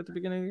back at the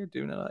beginning of the year? Do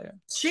you know that yet?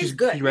 She's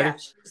good. She's ready?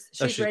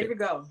 Yeah, she's ready to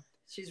go.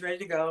 She's ready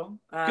to go.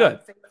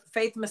 Good.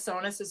 Faith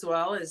Masonis as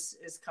well is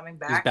coming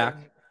back.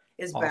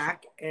 Is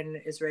back and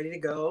is ready to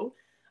go.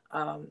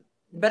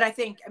 But I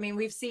think,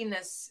 we've seen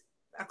this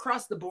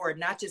across the board,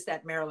 not just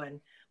at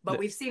Maryland, but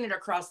we've seen it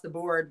across the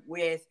board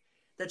with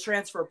the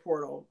transfer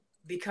portal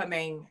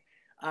becoming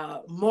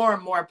more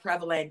and more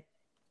prevalent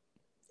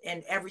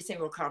in every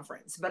single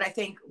conference. But I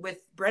think with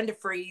Brenda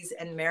Freese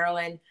and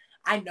Maryland,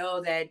 I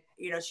know that,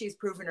 she's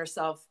proven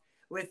herself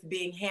with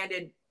being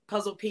handed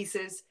puzzle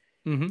pieces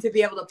to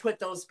be able to put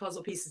those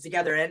puzzle pieces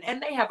together.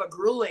 And they have a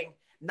grueling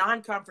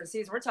non-conference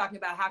season. We're talking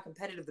about how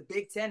competitive the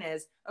Big Ten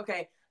is.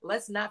 Okay,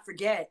 let's not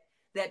forget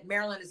that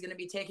Maryland is going to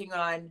be taking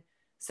on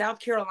South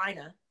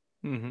Carolina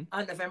on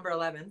November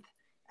 11th.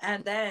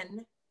 And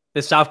then...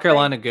 Is South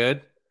Carolina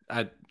good?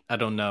 I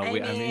don't know. We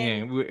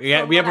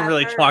haven't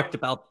really talked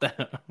about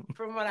them.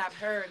 From what I've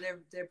heard,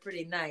 they're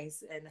pretty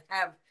nice and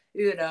have,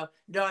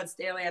 Dawn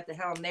Staley at the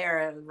helm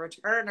there,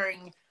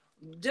 returning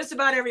just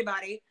about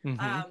everybody.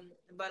 But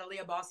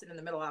Aaliyah Boston in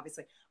the middle,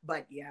 obviously.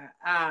 But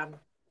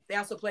they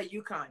also play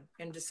UConn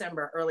in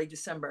early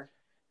December.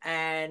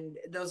 And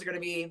those are going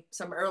to be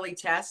some early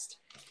tests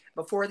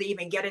before they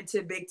even get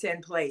into Big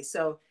Ten play.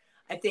 So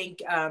I think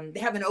they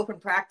have an open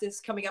practice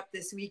coming up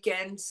this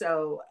weekend.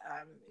 So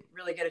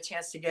really get a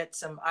chance to get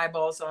some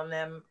eyeballs on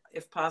them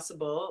if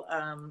possible.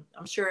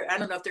 I'm sure, I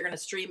don't know if they're going to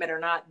stream it or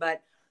not,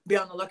 but be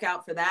on the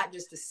lookout for that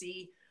just to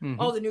see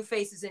all the new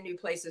faces and new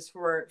places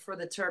for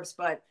the Terps.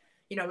 But,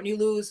 when you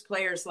lose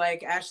players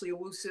like Ashley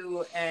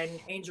Owusu and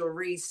Angel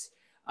Reese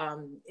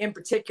in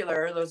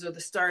particular, those are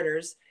the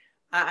starters.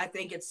 I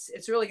think it's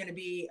really going to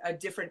be a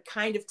different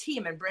kind of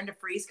team. And Brenda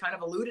Freese kind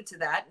of alluded to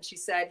that. And she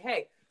said,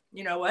 hey,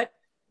 you know what?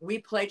 We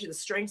play to the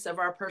strengths of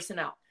our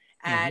personnel.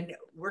 And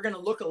we're going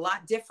to look a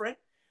lot different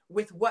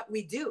with what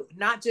we do,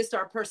 not just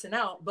our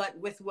personnel, but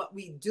with what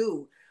we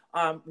do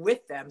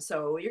with them.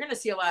 So you're going to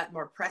see a lot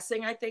more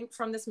pressing, I think,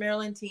 from this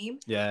Maryland team.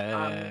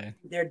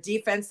 Their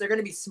defense, they're going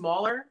to be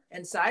smaller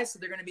in size, so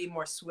they're going to be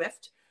more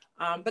swift.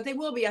 But they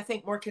will be, I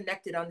think, more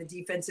connected on the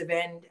defensive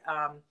end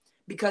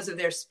because of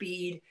their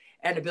speed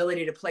and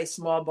ability to play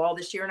small ball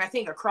this year. And I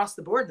think across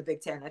the board in the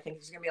Big Ten, I think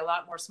there's going to be a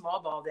lot more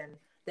small ball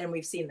than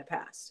we've seen in the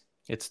past.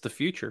 It's the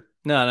future.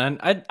 No,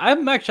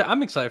 I'm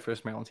excited for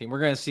this Maryland team. We're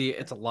going to see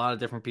it's a lot of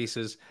different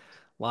pieces,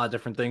 a lot of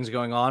different things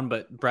going on.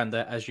 But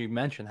Brenda, as you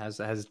mentioned,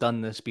 has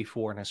done this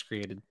before and has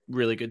created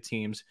really good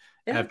teams,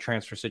 have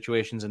transfer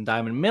situations. And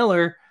Diamond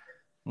Miller,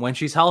 when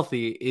she's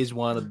healthy, is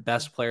one of the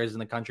best players in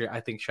the country. I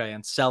think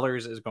Cheyenne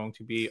Sellers is going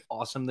to be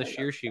awesome this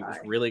year. She was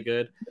really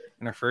good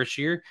in her first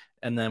year.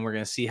 And then we're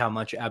going to see how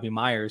much Abby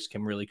Myers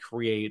can really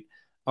create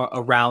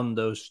around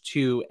those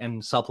two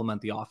and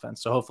supplement the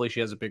offense. So hopefully she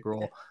has a big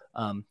role.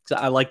 So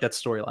I like that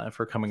storyline of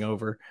her coming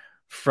over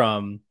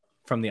from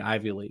the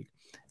Ivy League.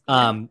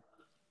 Can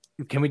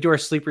we do our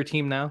sleeper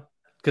team now?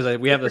 Because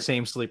we have the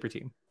same sleeper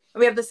team.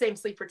 We have the same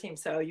sleeper team.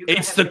 So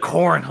it's the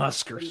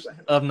Cornhuskers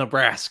of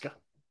Nebraska.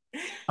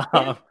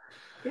 I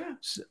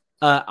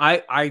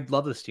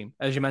love this team.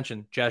 As you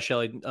mentioned, Jazz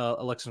Shelley,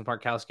 Alexis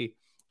Markowski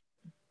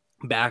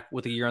back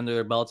with a year under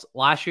their belts.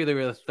 Last year, they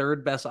were the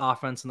third best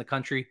offense in the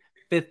country,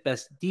 fifth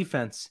best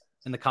defense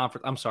in the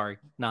conference. I'm sorry,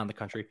 not in the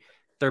country.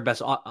 Third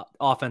best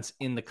offense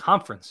in the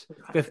conference,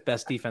 fifth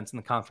best defense in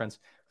the conference,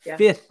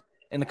 fifth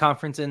in the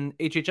conference in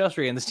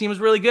HHS. And this team is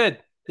really good.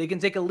 They can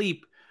take a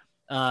leap.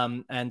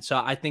 And so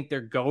I think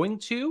they're going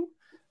to.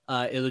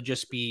 It'll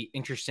just be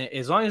interesting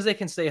as long as they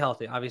can stay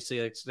healthy. Obviously,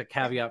 it's the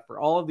caveat for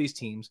all of these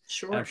teams.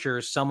 Sure. I'm sure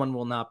someone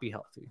will not be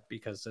healthy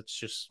because that's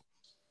just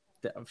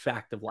the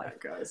fact of life.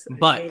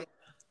 But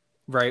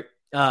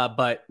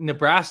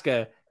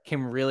Nebraska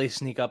can really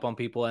sneak up on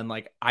people, and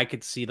like I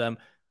could see them.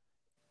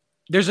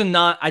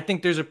 I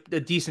think there's a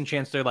decent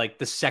chance they're like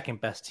the second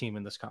best team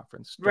in this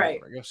conference.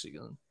 Right.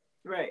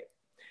 Right.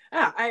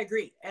 I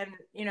agree. And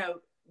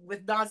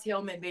with Naz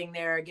Hillman being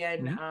there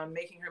again,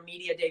 making her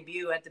media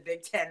debut at the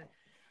Big Ten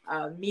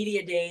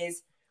media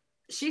days,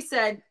 she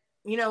said,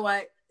 you know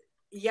what?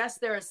 Yes,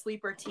 they're a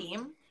sleeper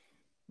team,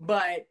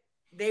 but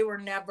they were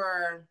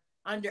never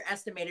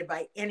underestimated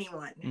by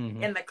anyone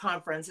in the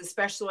conference,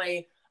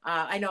 especially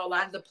I know a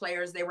lot of the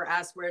players, they were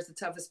asked where's the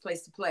toughest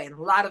place to play, and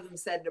a lot of them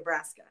said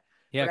Nebraska.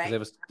 Yeah, because it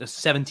was a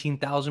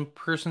 17,000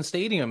 person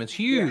stadium. It's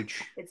huge.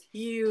 Yeah, it's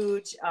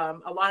huge.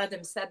 A lot of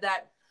them said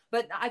that,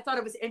 but I thought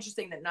it was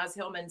interesting that Naz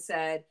Hillman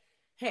said,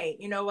 hey,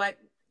 you know what?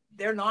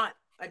 They're not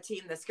a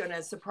team that's going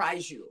to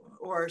surprise you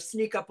or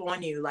sneak up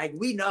on you. Like,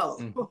 we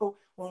know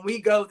when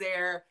we go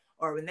there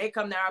or when they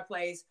come to our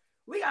place,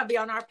 we got to be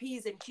on our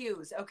P's and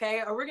Q's,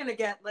 okay? Or we're going to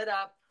get lit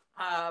up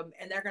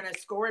and they're going to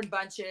score in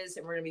bunches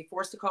and we're going to be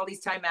forced to call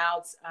these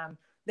timeouts.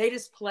 They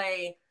just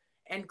play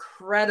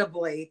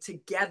incredibly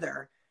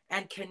together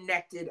and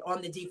connected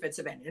on the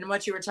defensive end. And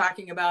what you were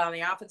talking about on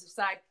the offensive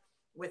side,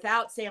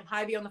 without Sam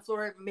Hyvee on the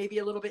floor, maybe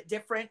a little bit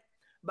different.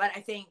 But I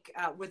think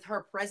with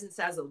her presence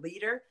as a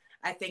leader,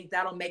 I think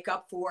that'll make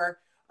up for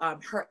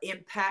her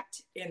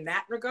impact in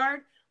that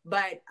regard.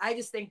 But I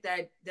just think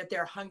that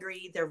they're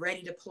hungry. They're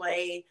ready to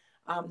play.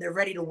 They're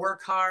ready to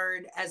work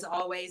hard, as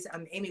always.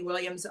 Amy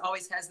Williams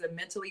always has them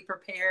mentally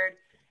prepared.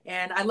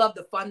 And I love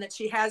the fun that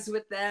she has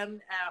with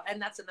them.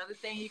 And that's another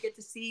thing you get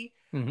to see,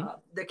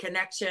 the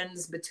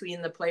connections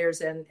between the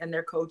players and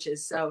their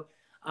coaches. So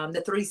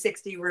the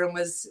 360 room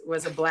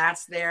was a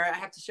blast there. I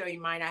have to show you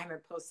mine. I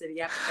haven't posted it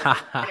yet.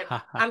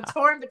 I'm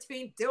torn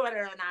between doing it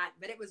or not,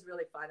 but it was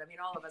really fun. I mean,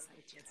 all of us had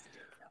a chance to do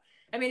it. So.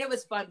 I mean, it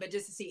was fun, but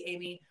just to see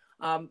Amy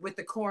with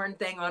the corn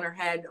thing on her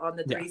head on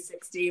the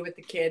 360 with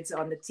the kids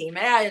on the team.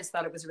 And I just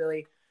thought it was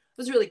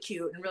really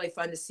cute and really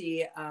fun to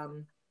see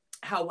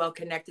how well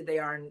connected they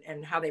are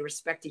and how they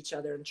respect each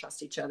other and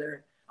trust each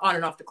other on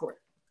and off the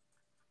court.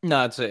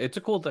 No, it's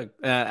a cool thing.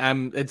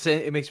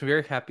 It makes me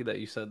very happy that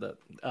you said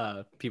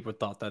that people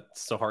thought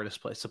that's the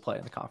hardest place to play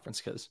in the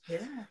conference because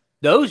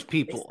those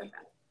people,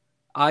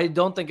 I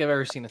don't think I've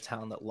ever seen a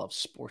town that loves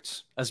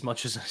sports as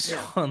much as I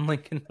saw in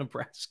Lincoln,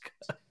 Nebraska.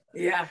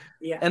 Yeah.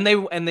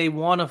 And they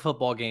won a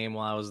football game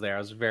while I was there. I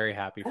was very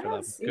happy for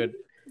them. Good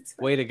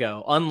way to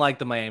go. Unlike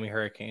the Miami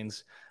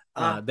Hurricanes.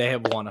 They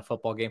have won a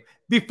football game.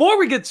 Before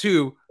we get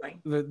to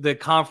the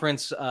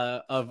conference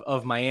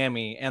of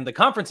Miami and the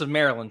conference of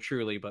Maryland,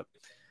 truly, but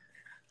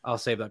I'll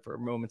save that for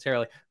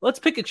momentarily. Let's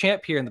pick a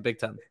champ here in the Big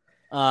Ten.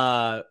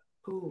 We'll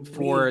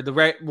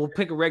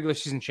pick a regular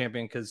season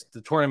champion because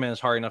the tournament is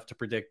hard enough to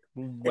predict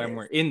when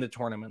we're in the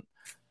tournament.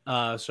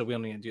 So we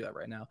don't need to do that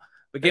right now.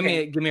 But give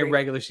me a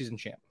regular season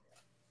champ.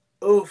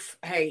 Oof.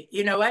 Hey,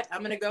 you know what? I'm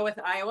going to go with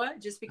Iowa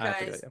just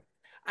because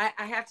I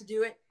have to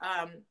do it.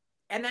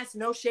 And that's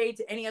no shade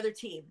to any other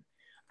team.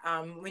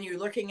 When you're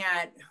looking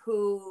at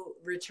who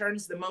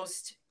returns the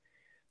most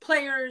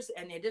players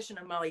and the addition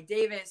of Molly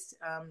Davis,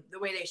 the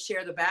way they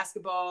share the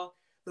basketball,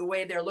 the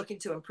way they're looking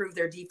to improve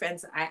their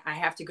defense, I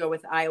have to go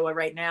with Iowa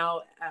right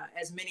now,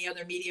 as many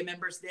other media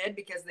members did,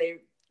 because they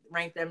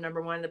ranked them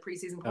number one in the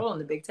preseason poll in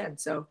the Big Ten.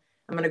 So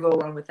I'm going to go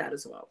along with that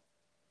as well.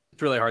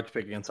 It's really hard to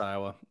pick against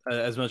Iowa.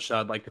 As much as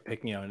I'd like to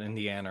pick, an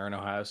Indiana or an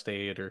Ohio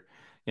State or,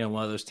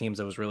 one of those teams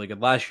that was really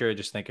good last year. I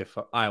just think if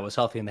Iowa's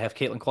healthy and they have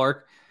Caitlin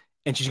Clark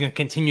and she's going to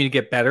continue to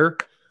get better,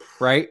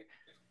 right?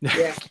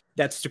 Yeah.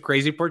 That's the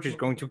crazy part. She's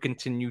going to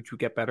continue to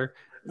get better.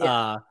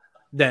 Yeah.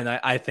 Then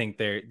I think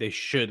they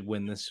should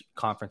win this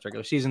conference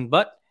regular season,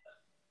 but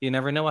you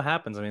never know what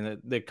happens. I mean,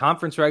 the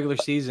conference regular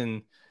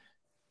season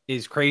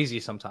is crazy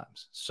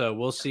sometimes. So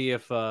we'll see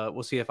if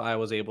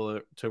Iowa's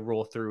able to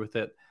roll through with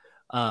it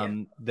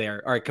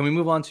there. All right, can we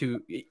move on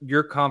to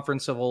your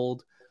conference of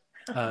old?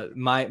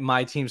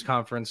 My team's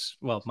conference,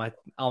 well, my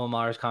alma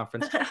mater's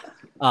conference,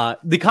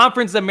 the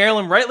conference that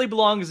Maryland rightly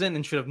belongs in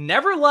and should have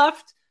never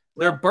left.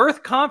 Their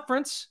birth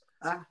conference.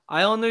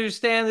 I don't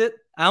understand it.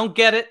 I don't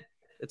get it.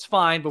 It's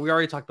fine, but we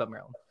already talked about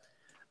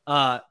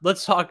Maryland.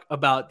 Let's talk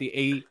about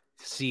the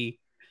ACC.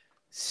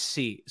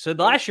 So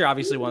the last year,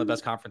 obviously one of the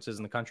best conferences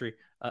in the country.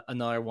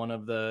 Another one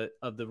of the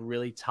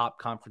really top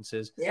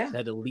conferences that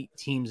had elite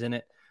teams in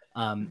it.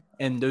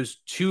 And those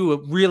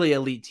two really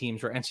elite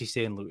teams were NC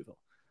State and Louisville.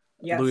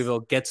 Yes. Louisville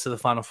gets to the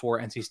Final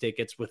Four. NC State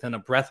gets within a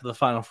breath of the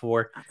Final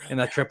Four in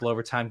that triple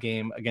overtime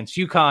game against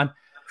UConn.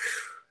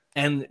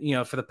 And,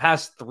 for the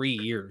past 3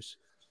 years,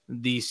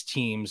 these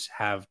teams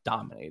have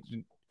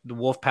dominated. The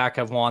Wolfpack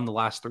have won the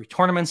last 3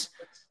 tournaments.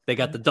 They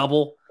got the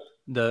double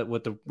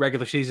with the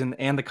regular season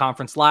and the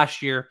conference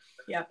last year.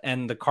 Yeah.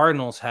 And the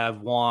Cardinals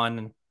have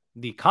won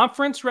the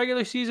conference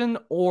regular season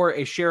or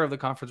a share of the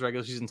conference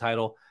regular season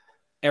title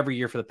every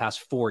year for the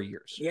past 4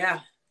 years.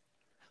 Yeah.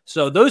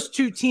 So those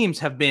two teams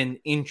have been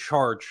in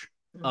charge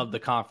of the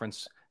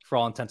conference for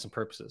all intents and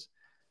purposes.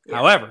 Yeah.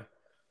 However,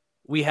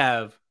 we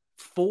have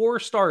 4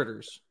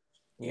 starters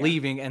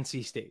leaving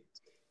NC State.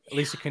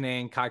 Lisa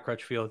Kunane, Kai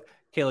Crutchfield,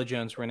 Kayla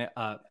Jones,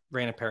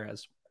 Raina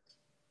Perez.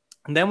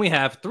 And then we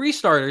have 3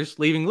 starters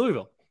leaving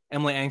Louisville.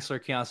 Emily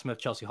Angsler, Kiana Smith,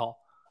 Chelsea Hall.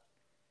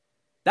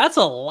 That's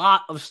a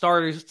lot of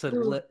starters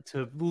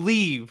to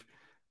leave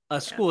a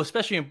school,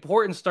 especially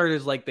important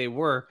starters like they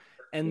were.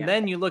 And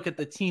then you look at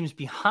the teams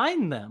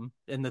behind them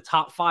in the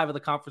top 5 of the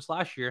conference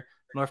last year,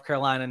 North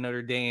Carolina,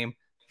 Notre Dame,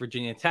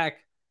 Virginia Tech,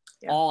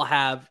 all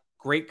have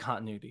great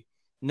continuity.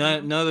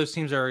 None of those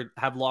teams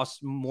have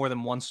lost more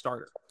than 1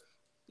 starter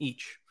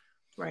each.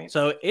 Right.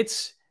 So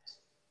it's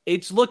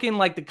looking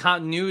like the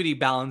continuity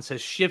balance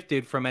has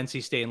shifted from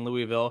NC State and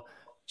Louisville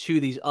to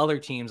these other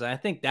teams. And I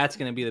think that's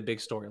going to be the big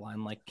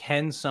storyline. Like,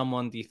 can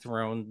someone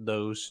dethrone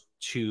those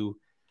 2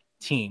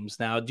 teams?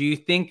 Now, do you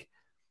think,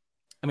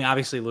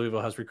 obviously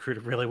Louisville has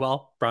recruited really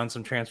well, brought in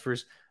some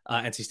transfers.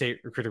 NC State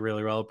recruited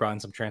really well, brought in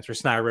some transfers.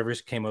 Snyder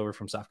Rivers came over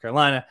from South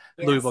Carolina.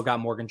 Yes. Louisville got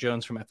Morgan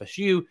Jones from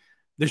FSU.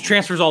 There's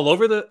transfers all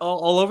over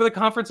the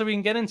conference that we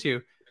can get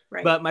into.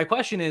 Right. But my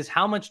question is,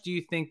 how much do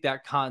you think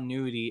that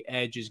continuity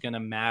edge is going to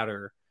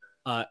matter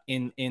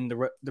in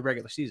the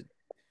regular season?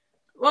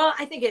 Well,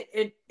 I think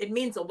it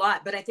means a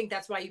lot, but I think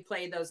that's why you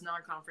play those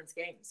non-conference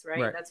games,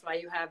 right? That's why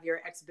you have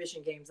your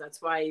exhibition games.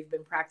 That's why you've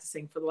been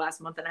practicing for the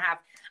last month and a half.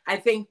 I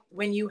think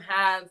when you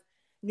have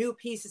new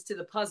pieces to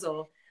the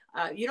puzzle,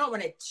 you don't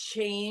want to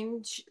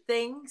change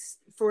things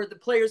for the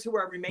players who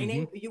are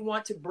remaining. Mm-hmm. You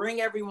want to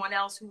bring everyone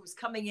else who is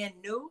coming in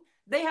new.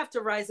 They have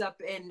to rise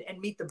up and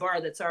meet the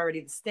bar that's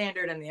already the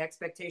standard and the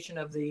expectation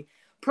of the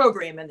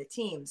program and the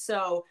team.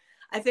 So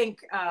I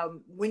think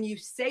when you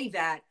say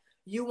that,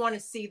 you want to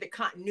see the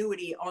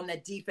continuity on the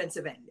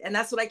defensive end. And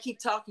that's what I keep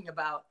talking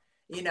about.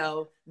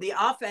 The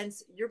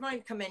offense, you're going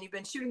to come in, you've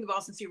been shooting the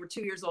ball since you were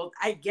 2 years old.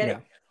 I get it,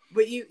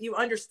 but you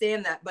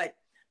understand that. But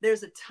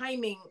there's a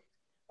timing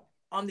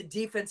on the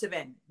defensive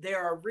end. There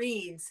are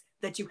reads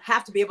that you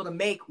have to be able to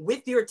make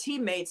with your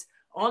teammates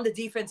on the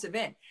defensive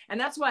end. And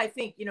that's why I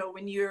think,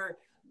 when you're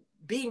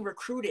being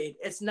recruited,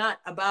 it's not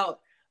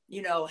about,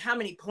 how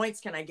many points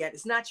can I get?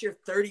 It's not your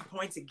 30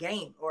 points a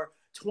game or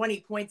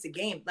 20 points a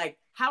game. Like,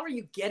 how are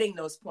you getting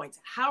those points?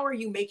 How are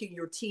you making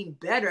your team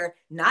better,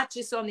 not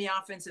just on the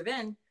offensive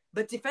end,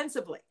 but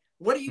defensively?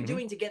 What are you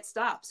doing to get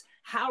stops?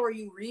 How are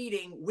you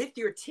reading with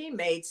your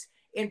teammates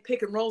in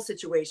pick and roll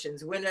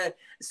situations? When a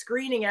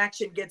screening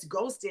action gets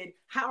ghosted,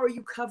 how are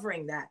you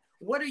covering that?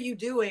 What are you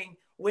doing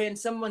when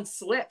someone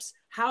slips?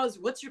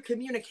 What's your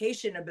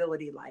communication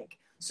ability like?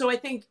 So I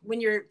think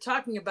when you're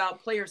talking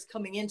about players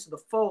coming into the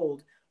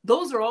fold,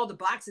 those are all the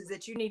boxes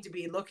that you need to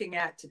be looking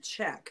at to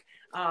check.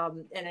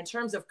 And in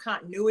terms of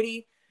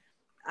continuity,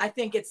 I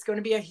think it's going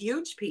to be a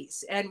huge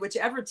piece. And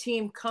whichever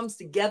team comes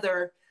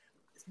together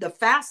the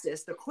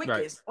fastest, the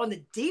quickest on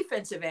the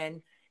defensive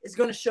end is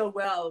going to show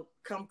well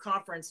come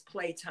conference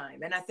play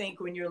time. And I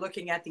think when you're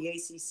looking at the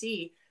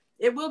ACC,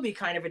 it will be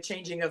kind of a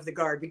changing of the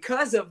guard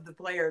because of the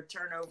player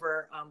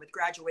turnover with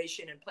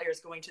graduation and players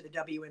going to the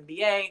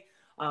WNBA,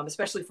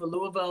 especially for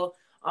Louisville.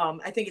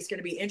 I think it's going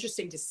to be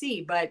interesting to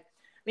see. But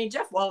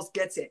Jeff Walz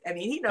gets it.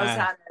 He knows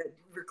how to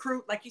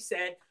recruit, like you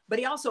said, but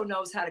he also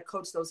knows how to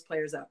coach those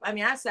players up.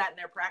 I sat in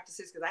their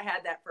practices because I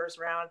had that first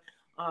round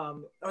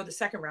or the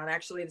second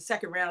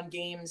round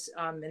games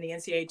in the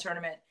NCAA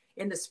tournament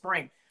in the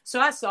spring. So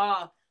I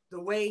saw the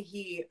way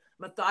he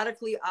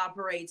methodically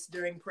operates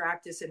during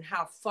practice and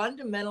how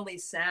fundamentally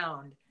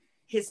sound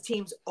his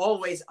teams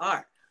always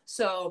are.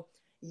 So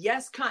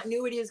yes,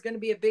 continuity is going to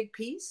be a big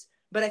piece,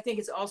 but I think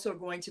it's also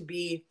going to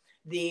be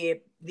the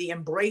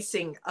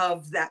embracing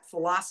of that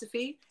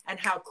philosophy and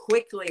how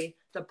quickly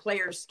the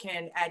players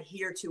can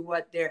adhere to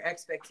what their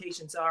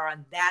expectations are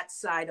on that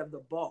side of the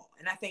ball.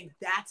 And I think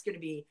that's going to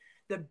be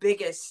the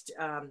biggest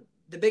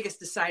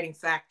deciding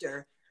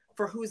factor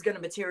for who's going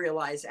to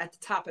materialize at the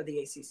top of the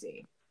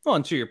ACC. Well,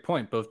 and to your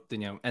point, both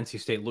NC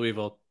State,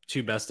 Louisville,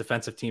 two best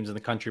defensive teams in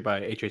the country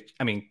by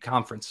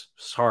conference.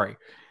 Sorry,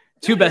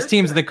 two best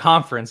teams in the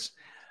conference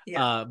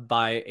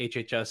by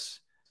HHS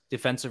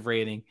defensive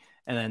rating,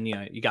 and then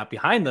you got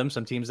behind them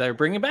some teams that are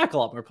bringing back a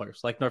lot more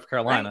players, like North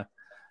Carolina.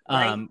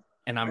 Right.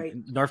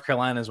 North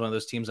Carolina is one of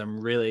those teams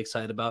I'm really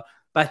excited about.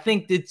 But I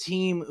think the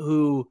team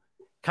who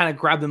kind of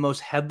grabbed the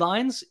most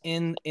headlines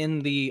in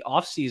the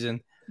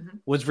offseason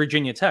was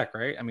Virginia Tech,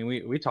 right? I mean,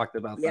 we talked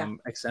about them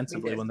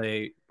extensively when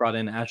they brought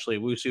in Ashley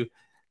Owusu.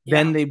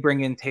 Then they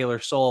bring in Taylor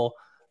Soule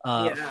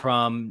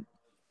from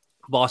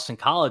Boston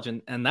College,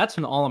 and that's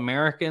an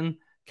All-American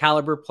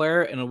caliber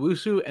player in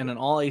Owusu and an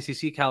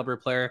All-ACC caliber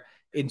player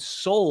in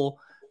Soule,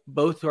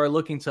 both who are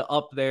looking to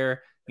up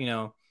their,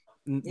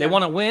 they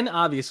want to win,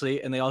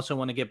 obviously, and they also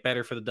want to get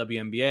better for the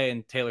WNBA,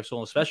 and Taylor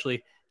Soule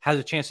especially has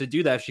a chance to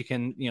do that if she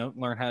can,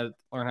 learn how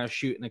to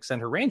shoot and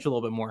extend her range a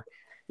little bit more.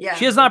 Yeah.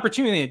 She has an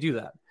opportunity to do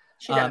that.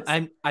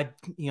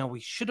 We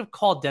should have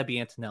called Debbie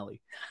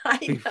Antonelli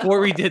before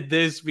we did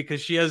this,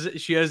 because she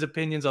has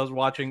opinions. I was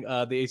watching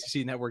the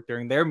ACC network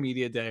during their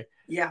media day.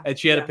 Yeah. And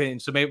she had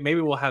opinions. So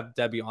maybe we'll have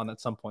Debbie on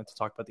at some point to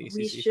talk about the ACC.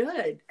 We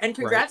should. And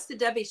congrats to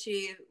Debbie.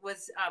 She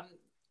was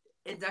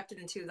inducted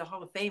into the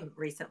Hall of Fame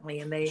recently,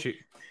 and they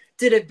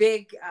did a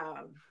big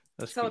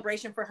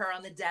celebration for her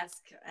on the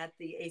desk at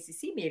the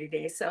ACC media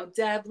day. So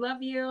Deb,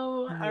 love you.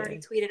 I already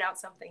tweeted out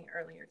something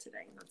earlier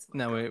today.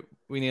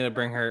 We need to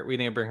bring her. We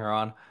need to bring her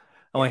on.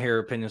 I want to hear her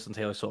opinions on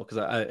Taylor Soule, because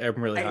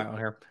I'm really high on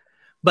her.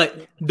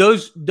 But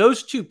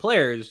those two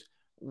players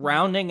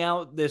rounding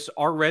out this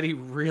already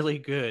really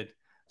good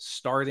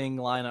starting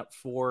lineup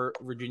for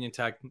Virginia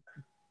Tech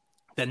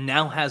that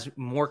now has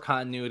more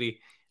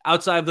continuity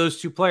outside of those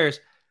two players.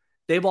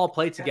 They've all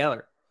played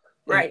together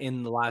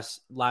in the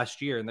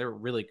last year, and they were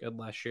really good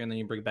last year. And then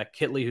you bring back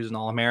Kitley, who's an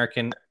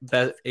All-American,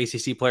 best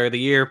ACC Player of the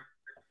Year.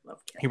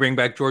 You bring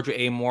back Georgia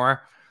A.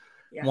 Moore,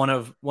 one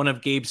of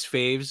Gabe's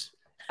faves.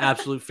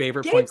 Absolute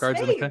favorite point guards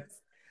in the country.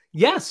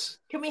 Yes.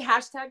 Can we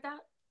hashtag that?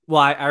 Well,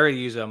 I already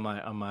use it on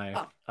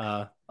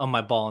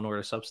my Ball in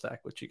Order Substack,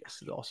 which you guys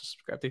should also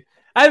subscribe to.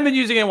 I haven't been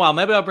using it in a while.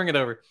 Maybe I'll bring it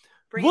over.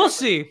 We'll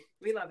see.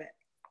 We love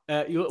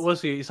it. We'll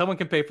see. Someone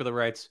can pay for the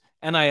rights.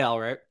 NIL,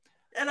 right?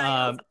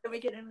 NIL. Can we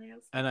get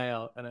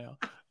NIL?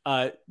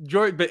 NIL.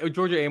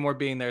 Georgia A. Moore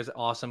being there is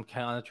awesome.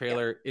 Kiana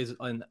Traylor is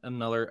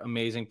another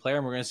amazing player,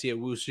 and we're going to see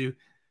Owusu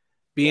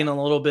be in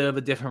a little bit of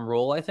a different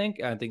role. I think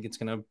it's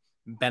going to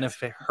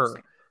benefit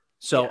her.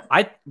 So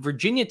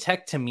Virginia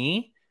Tech, to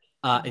me,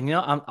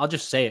 I'll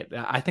just say it.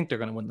 I think they're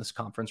going to win this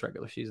conference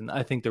regular season.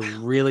 I think they're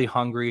really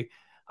hungry.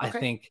 I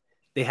think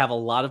they have a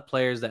lot of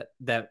players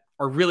that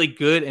are really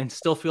good and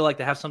still feel like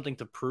they have something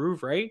to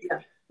prove, right?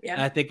 Yeah.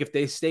 And I think if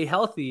they stay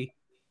healthy,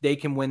 they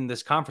can win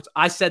this conference.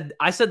 I said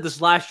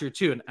this last year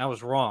too, and I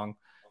was wrong.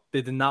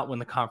 They did not win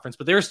the conference,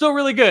 but they were still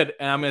really good.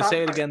 And I'm going to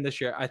say it again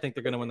this year. I think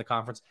they're going to win the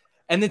conference.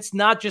 And it's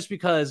not just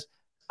because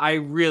I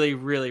really,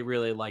 really,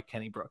 really like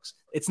Kenny Brooks.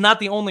 It's not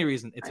the only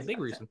reason. It's a big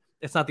reason.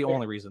 It's not the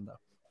only reason, though.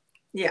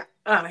 Yeah.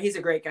 He's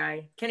a great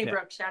guy. Kenny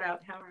Brooks, shout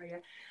out. How are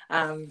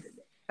you?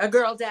 A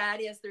girl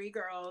dad. He has 3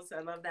 girls.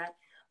 I love that.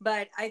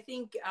 But I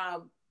think,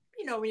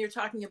 when you're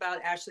talking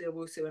about Ashley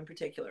Owusu in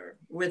particular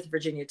with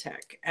Virginia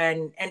Tech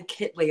and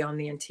Kitley on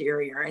the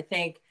interior, I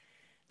think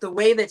the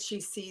way that she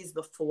sees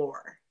the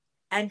floor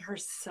and her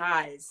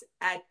size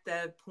at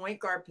the point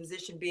guard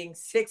position being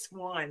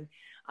 6'1",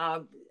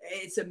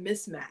 it's a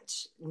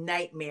mismatch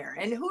nightmare.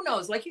 And who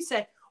knows, like you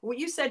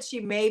said, she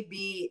may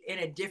be in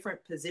a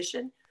different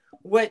position.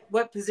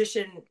 What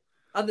position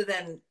other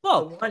than the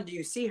one do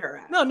you see her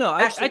at? No,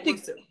 I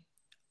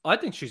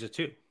think she's a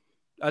 2.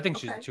 I think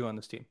she's a 2 on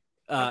this team.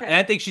 And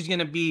I think she's going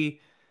to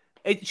be,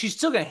 she's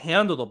still going to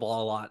handle the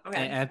ball a lot.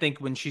 Okay. And I think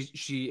when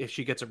if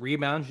she gets a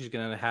rebound, she's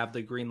going to have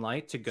the green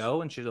light to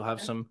go, and she'll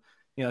have some,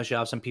 she'll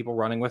have some people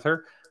running with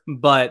her.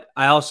 But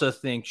I also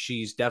think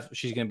she's going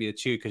to be a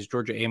 2 because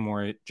Georgia A.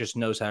 Moore just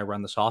knows how to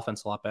run this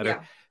offense a lot better.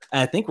 Yeah.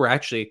 And I think we're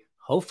actually,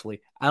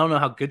 hopefully, I don't know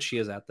how good she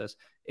is at this.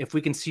 If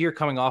we can see her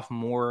coming off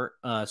more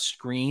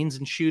screens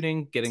and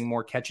shooting, getting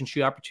more catch and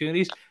shoot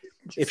opportunities,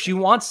 if she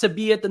wants to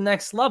be at the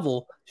next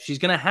level, she's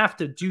going to have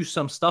to do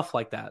some stuff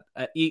like that.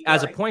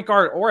 As a point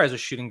guard or as a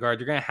shooting guard,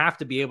 you're going to have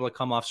to be able to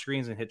come off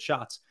screens and hit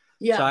shots.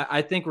 Yeah. So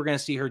I think we're going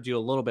to see her do a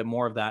little bit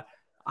more of that.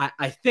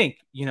 I think,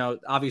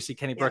 obviously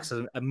Kenny Brooks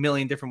has a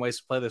million different ways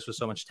to play this with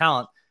so much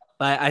talent,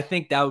 but I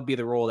think that would be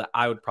the role that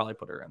I would probably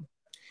put her in.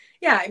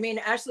 Yeah, I mean,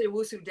 Ashley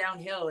Owusu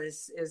downhill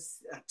is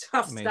a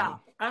tough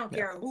stop. I don't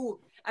care who.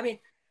 I mean,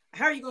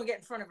 how are you going to get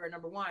in front of her,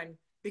 number one?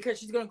 Because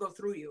she's going to go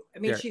through you. I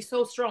mean, she's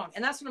so strong.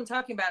 And that's what I'm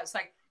talking about. It's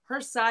like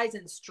her size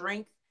and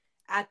strength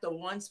at the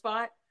one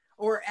spot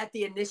or at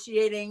the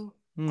initiating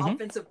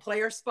offensive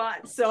player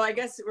spot. So I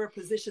guess we're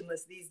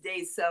positionless these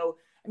days. So,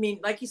 I mean,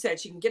 like you said,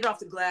 she can get off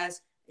the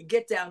glass and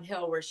get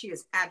downhill where she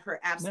is at her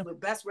absolute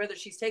best, whether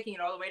she's taking it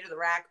all the way to the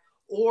rack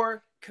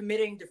or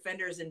committing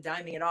defenders and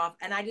diming it off.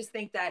 And I just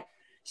think that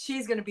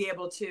she's going to be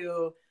able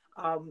to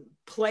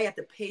play at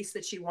the pace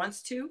that she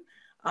wants to.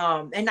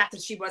 And not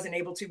that she wasn't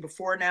able to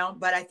before now,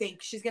 but I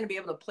think she's going to be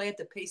able to play at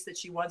the pace that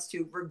she wants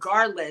to,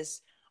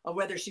 regardless of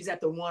whether she's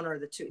at the 1 or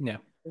the 2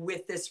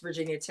 with this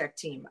Virginia Tech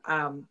team.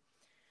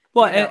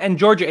 Well, and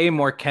Georgia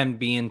Amore can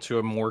be into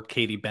a more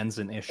Katie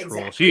Benson-ish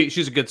role.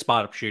 She's a good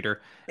spot-up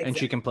shooter, and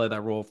she can play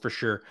that role for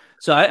sure.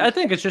 So I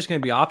think it's just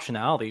going to be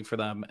optionality for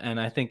them.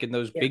 And I think in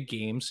those big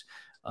games,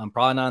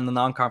 probably not in the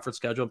non-conference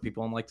schedule.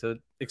 People don't like to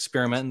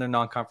experiment in their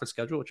non-conference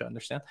schedule, which I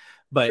understand.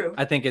 But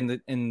I think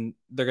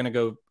they're going to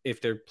go, if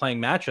they're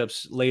playing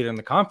matchups later in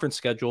the conference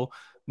schedule,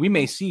 we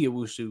may see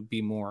Owusu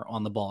be more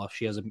on the ball if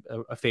she has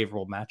a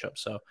favorable matchup.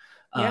 So,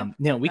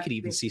 we could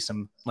even see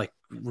some like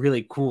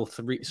really cool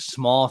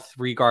small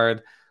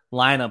three-guard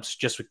lineups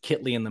just with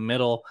Kitley in the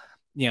middle,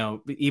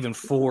 even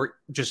four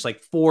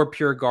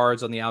pure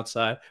guards on the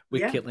outside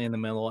with Kitley in the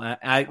middle.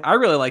 I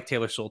really like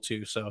Taylor Soule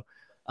too. So,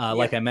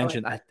 like I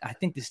mentioned, I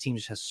think this team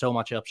just has so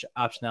much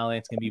optionality.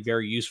 It's going to be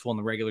very useful in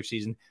the regular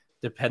season,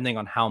 depending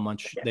on how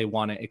much they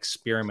want to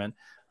experiment.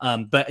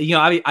 But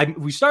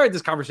we started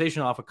this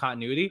conversation off with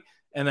continuity,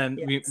 and then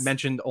we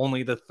mentioned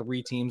only the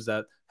 3 teams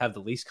that have the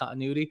least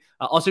continuity.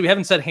 Also, we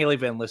haven't said Haley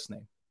Van Lith's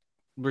name.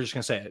 We're just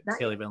going to say it.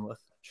 Haley Van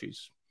Lith.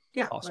 She's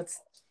awesome.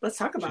 Let's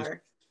talk about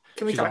her.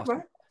 Can we talk about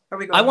her? Are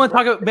we going I want to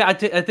talk about.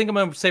 I think I'm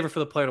going to save it for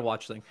the player to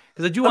watch thing,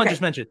 because I do want to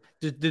just mention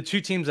the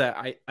 2 teams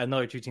that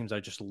another 2 teams I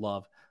just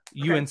love.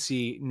 UNC,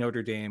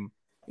 Notre Dame.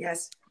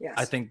 Yes.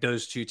 I think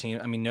those 2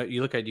 teams. I mean,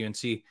 you look at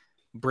UNC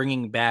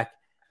bringing back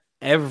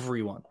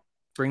everyone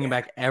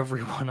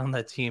on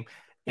that team,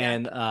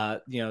 and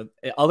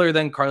other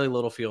than Carly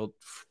Littlefield,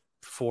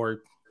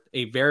 for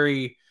a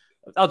very,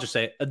 I'll just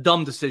say, a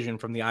dumb decision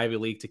from the Ivy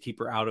League to keep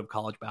her out of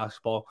college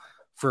basketball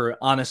for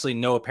honestly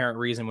no apparent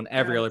reason, when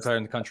every other player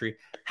in the country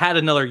had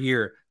another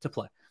year to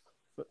play.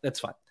 That's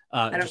fine.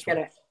 I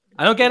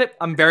don't get it.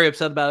 I'm very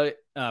upset about it,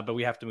 but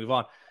we have to move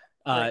on.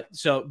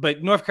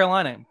 But North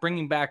Carolina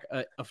bringing back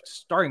a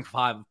starting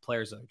 5 of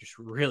players that are just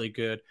really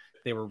good.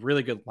 They were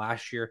really good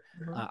last year.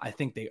 I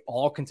think they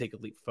all can take a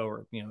leap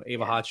forward.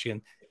 Ava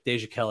Hodgkin,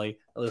 Deja Kelly,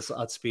 Alyssa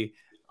Utsby,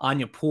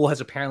 Anya Poole has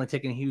apparently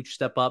taken a huge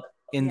step up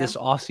in this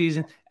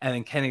offseason. And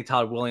then Kenny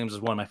Todd Williams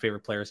is one of my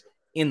favorite players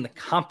in the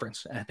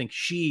conference. And I think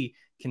she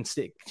can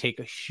take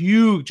a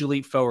huge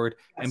leap forward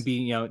and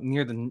be,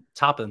 near the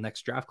top of the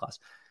next draft class.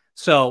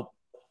 So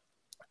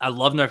I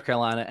love North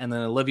Carolina. And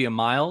then Olivia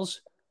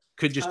Miles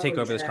could just take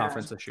over this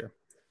conference this year.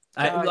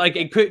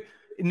 It could.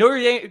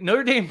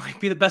 Notre Dame might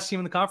be the best team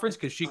in the conference,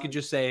 because she could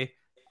just say,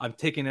 I'm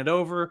taking it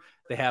over.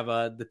 They have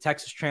the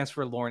Texas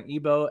transfer Lauren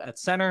Ebo at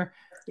center.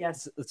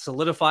 Yes. It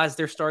solidifies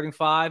their starting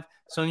 5.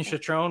 Sonia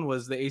Chatrone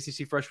was the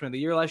ACC freshman of the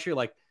year last year.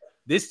 Like,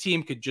 this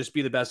team could just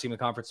be the best team in the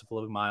conference if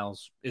Olivia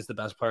Miles is the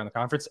best player in the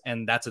conference,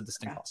 and that's a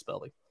distinct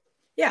possibility.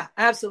 Yeah,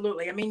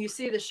 absolutely. I mean, you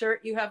see the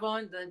shirt you have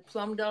on, the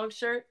Plum Dog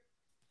shirt.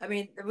 I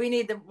mean, we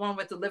need the one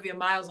with Olivia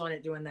Miles on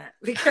it doing that,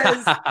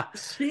 because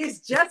she's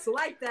just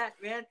like that,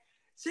 man.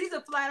 She's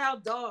a flat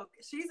out dog.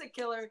 She's a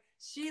killer.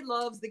 She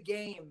loves the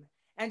game,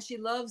 and she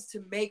loves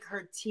to make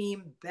her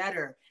team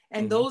better.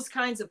 And those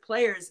kinds of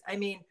players, I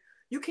mean,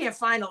 you can't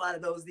find a lot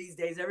of those these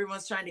days.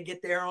 Everyone's trying to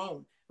get their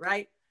own,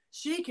 right?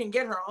 She can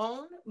get her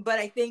own, but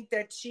I think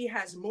that she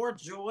has more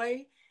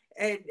joy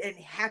and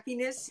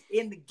happiness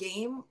in the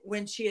game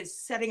when she is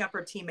setting up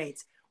her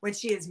teammates, when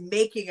she is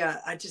making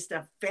just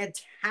a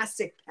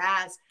fantastic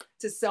pass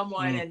to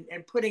someone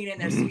and putting it in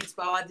their sweet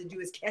spot. All I have to do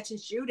is catch and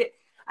shoot it.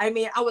 I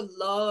mean, I would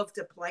love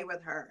to play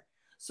with her.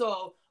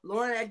 So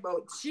Lauren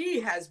Egbo, she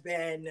has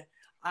been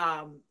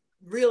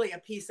really a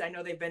piece I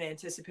know they've been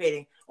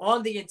anticipating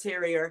on the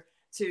interior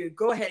to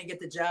go ahead and get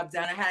the job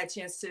done. I had a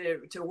chance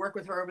to work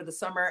with her over the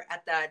summer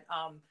at that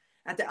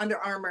at the Under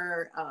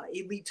Armour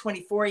Elite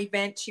 24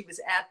 event. She was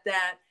at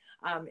that,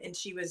 and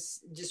she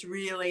was just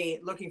really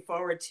looking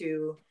forward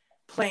to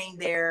playing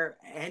there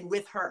and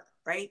with her,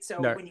 right?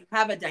 So when you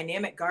have a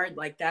dynamic guard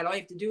like that, all you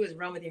have to do is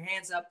run with your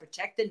hands up,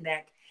 protect the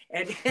neck,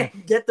 and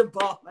get the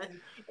ball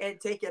and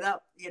take it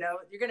up.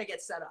 You're going to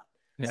get set up.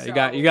 Yeah, so,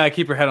 you got to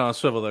keep your head on a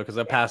swivel, though, because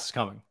the pass is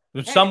coming.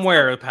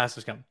 Somewhere the pass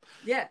is coming.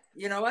 Yeah,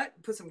 you know what?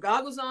 Put some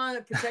goggles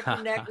on, protect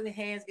your neck with the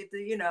hands, get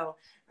the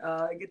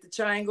get the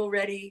triangle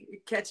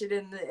ready, catch it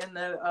in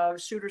the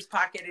shooter's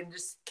pocket, and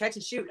just catch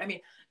and shoot. I mean,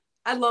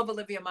 I love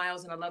Olivia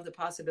Miles, and I love the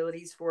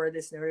possibilities for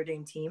this Notre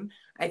Dame team.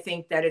 I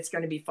think that it's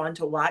going to be fun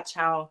to watch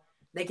how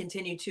they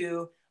continue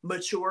to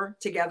mature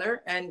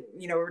together. And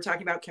we're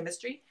talking about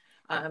chemistry.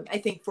 I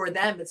think for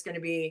them, it's going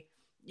to be,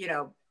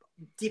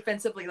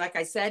 defensively, like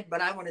I said,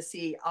 but I want to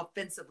see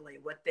offensively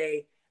what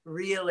they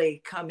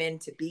really come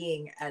into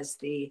being as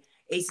the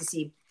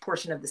ACC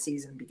portion of the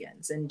season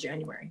begins in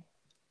January.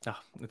 Oh,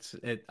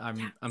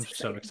 I'm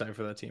so excited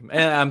for that team,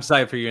 and I'm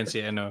excited for UNC.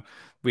 I know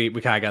we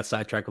kind of got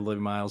sidetracked with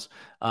Olivia Miles.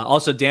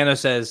 Also, Dano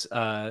says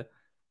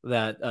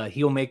that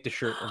he'll make the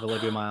shirt of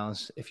Olivia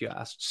Miles if you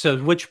asked. So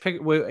which pick?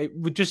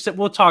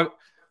 We'll talk.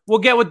 We'll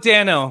get with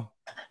Dano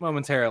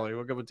momentarily.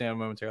 We're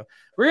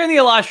gonna need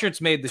a lot of shirts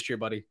made this year,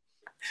 buddy.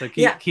 So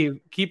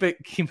keep it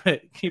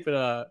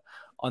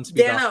on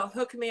speed. Dano,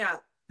 hook me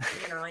up.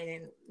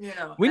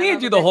 We need to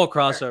do the whole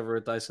crossover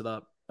with Dice It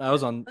Up. I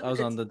was on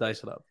the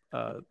Dice It Up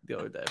the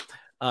other day.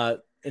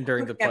 And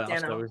during the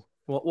playoffs, so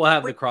we'll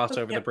have the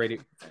crossover, the Brady.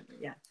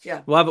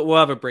 Yeah. We'll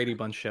have a Brady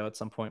Bunch show at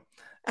some point.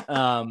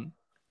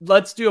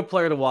 Let's do a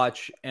player to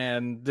watch,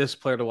 and this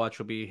player to watch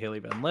will be Hailey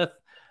Van Lith.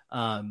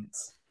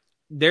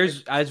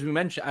 There's, as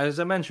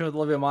I mentioned with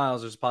Olivia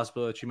Miles, there's a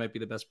possibility that she might be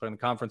the best player in the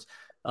conference.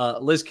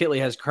 Liz Kitley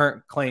has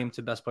current claim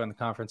to best player in the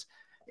conference.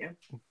 Yeah.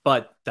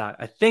 But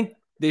I think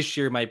this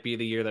year might be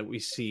the year that we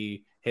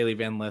see Hailey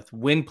Van Lith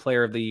win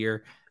player of the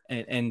year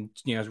and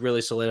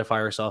really solidify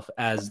herself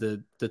as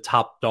the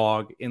top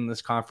dog in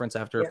this conference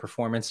after a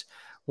performance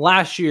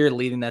last year,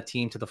 leading that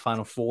team to the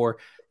Final Four.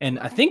 And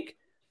I think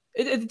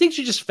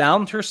she just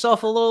found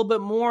herself a little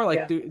bit more.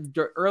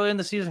 Early in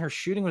the season, her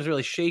shooting was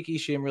really shaky.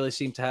 She didn't really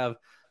seem to have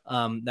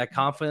that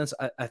confidence.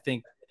 I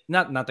think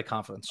not the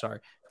confidence. Sorry,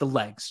 the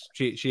legs.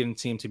 She didn't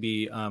seem to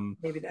be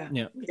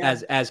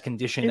as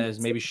conditioned as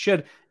maybe she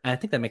should. And I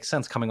think that makes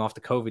sense coming off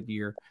the COVID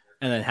year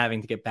and then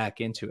having to get back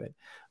into it.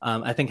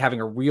 I think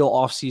having a real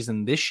off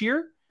season this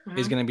year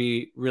is going to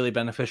be really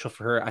beneficial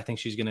for her. I think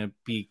she's going to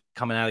be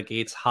coming out of the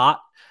gates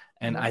hot,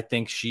 and I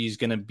think she's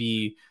going to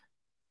be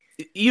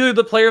either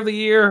the player of the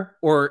year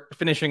or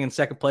finishing in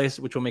second place,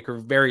 which will make her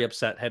very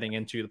upset heading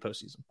into the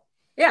postseason.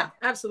 Yeah,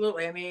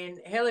 absolutely. I mean,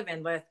 Hailey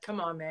Van Lith,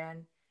 come on,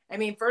 man. I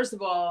mean, first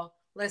of all,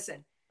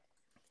 listen,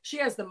 she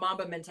has the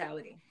Mamba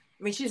mentality.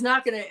 I mean, she's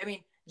not going to,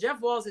 Jeff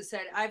Walls has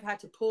said, I've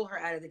had to pull her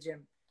out of the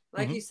gym.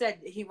 Like you said,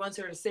 he wants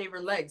her to save her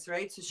legs,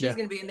 right? So she's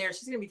going to be in there.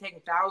 She's going to be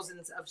taking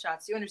thousands of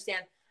shots. You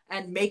understand?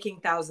 And making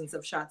thousands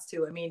of shots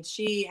too. I mean,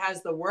 she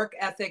has the work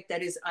ethic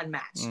that is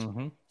unmatched.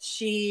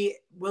 She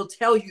will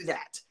tell you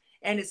that.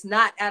 And it's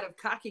not out of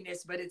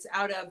cockiness, but it's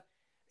out of,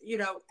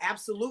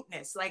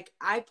 absoluteness. Like,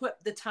 I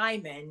put the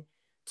time in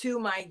to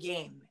my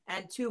game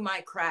and to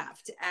my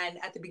craft. And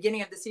at the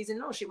beginning of the season,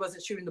 no, she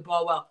wasn't shooting the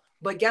ball well.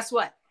 But guess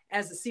what?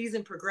 As the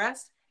season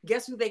progressed,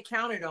 guess who they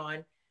counted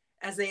on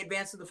as they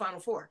advanced to the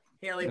Final Four?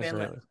 Hailey Van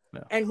Lith.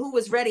 Yeah. And who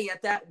was ready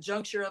at that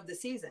juncture of the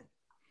season?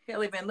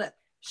 Hailey Van Lith.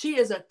 She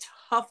is a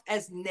tough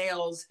as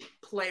nails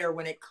player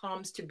when it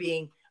comes to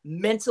being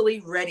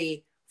mentally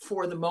ready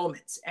for the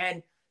moments.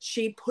 And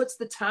she puts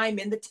the time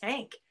in the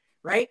tank,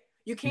 right?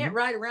 You can't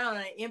ride around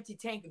on an empty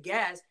tank of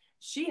gas.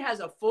 She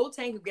has a full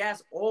tank of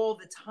gas all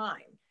the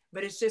time,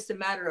 but it's just a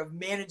matter of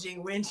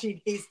managing when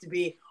she needs to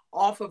be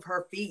off of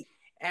her feet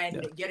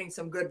and getting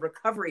some good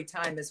recovery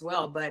time as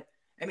well. But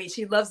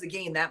she loves the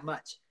game that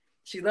much.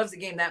 She loves the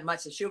game that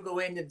much that she'll go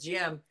into the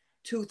gym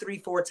 2, 3,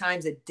 4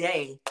 times a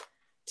day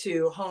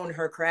to hone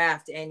her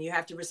craft. And you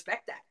have to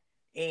respect that.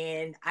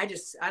 And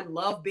I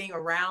love being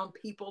around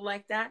people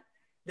like that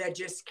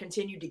just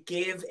continue to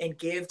give and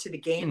give to the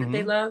game that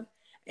they love.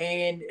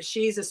 And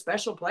she's a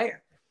special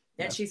player.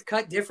 And she's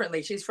cut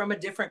differently. She's from a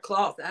different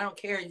cloth. I don't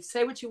care. You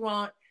say what you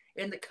want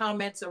in the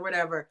comments or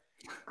whatever.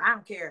 I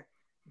don't care.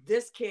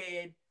 This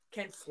kid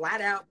can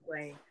flat out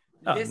play.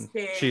 This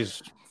kid, she's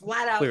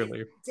flat out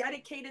clearly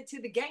dedicated to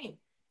the game.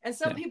 And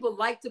some people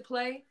like to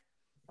play.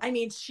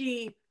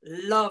 She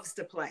loves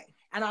to play.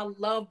 And I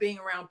love being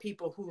around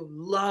people who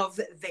love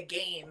the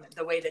game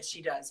the way that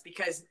she does,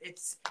 because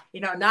it's,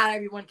 not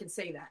everyone can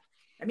say that.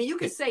 You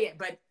can say it,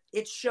 but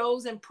it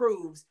shows and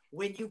proves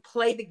when you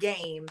play the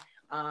game,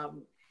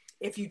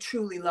 if you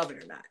truly love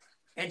it or not.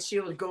 And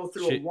she'll go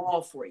through a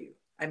wall for you.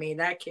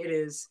 That kid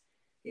is,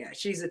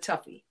 she's a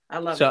toughie. I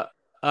love it.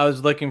 I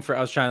was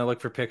trying to look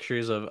for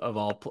pictures of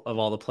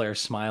all the players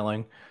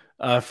smiling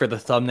for the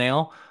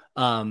thumbnail.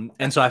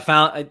 And so I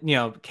found,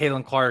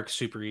 Caitlin Clark,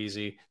 super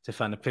easy to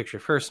find a picture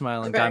of her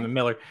smiling. Okay. Diamond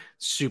Miller,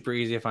 super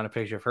easy to find a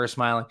picture of her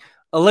smiling.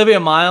 Olivia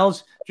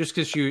Miles, just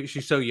because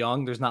she's so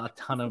young, there's not a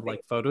ton of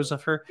photos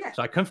of her. Yeah.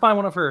 So I couldn't find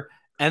one of her.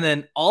 And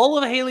then all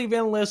of Hailey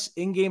Van Lith's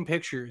in-game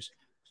pictures,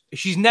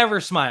 she's never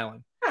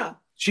smiling. Huh.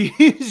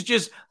 She's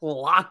just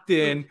locked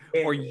in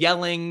or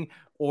yelling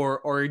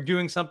or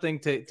doing something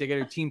to get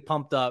her team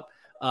pumped up.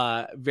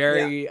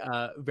 Very,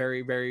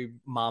 very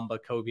Mamba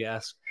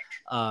Kobe-esque.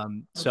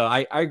 So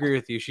I agree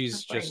with you.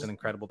 She's just an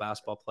incredible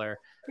basketball player,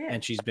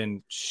 and she's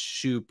been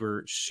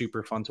super,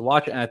 super fun to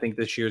watch. And I think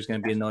this year is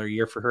going to be another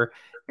year for her.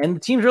 And the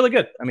team's really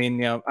good. I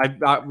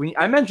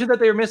mentioned that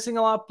they were missing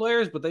a lot of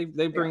players, but they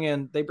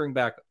bring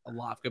back a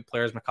lot of good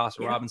players.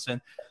 Mikasa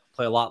Robinson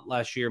played a lot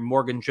last year.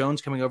 Morgan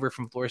Jones coming over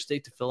from Florida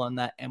State to fill in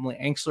that Emily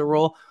Angsler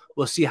role.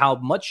 We'll see how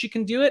much she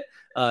can do it.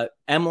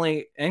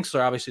 Emily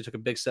Angsler obviously took a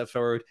big step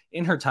forward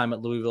in her time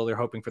at Louisville. They're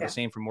hoping for the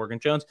same from Morgan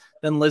Jones.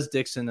 Then Liz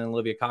Dixon and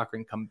Olivia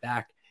Cochran come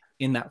back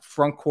in that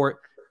front court.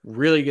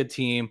 Really good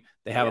team.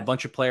 They have a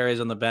bunch of players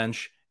on the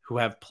bench who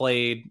have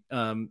played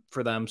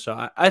for them.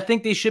 So I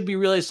think they should be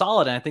really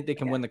solid, and I think they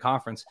can win the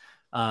conference.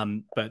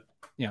 But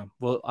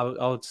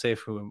I would say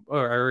I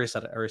already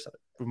said it.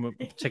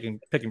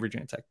 Picking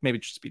Virginia Tech, maybe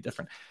just be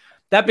different.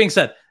 That being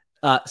said,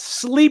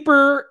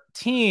 Sleeper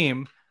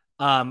team.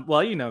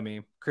 Well, you know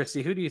me,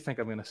 Christy. Who do you think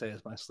I'm going to say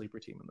is my sleeper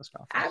team in this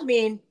conference? I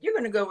mean, you're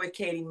going to go with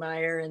Katie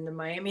Meyer and the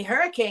Miami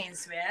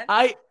Hurricanes, man.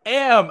 I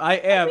am,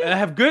 and I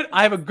have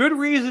a good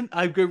reason.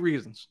 I have good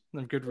reasons.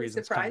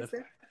 Surprised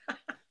there?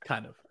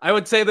 Kind of. I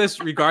would say this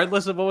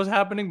regardless of what was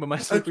happening, but my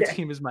sleeper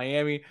team is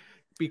Miami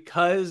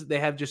because they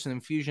have just an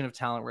infusion of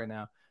talent right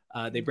now.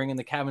 They bring in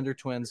the Cavender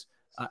twins.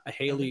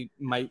 Haley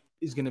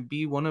is going to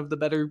be one of the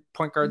better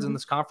point guards in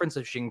this conference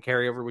if she can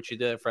carry over what she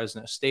did at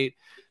Fresno State.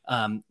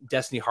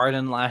 Destiny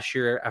Harden last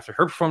year, after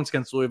her performance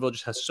against Louisville,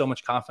 just has so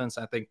much confidence.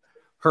 I think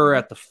her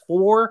at the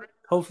 4,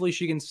 hopefully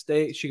she can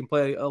stay. She can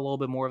play a little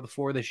bit more of the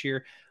 4 this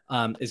year.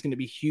 Is going to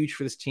be huge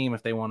for this team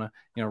if they want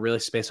to, really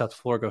space out the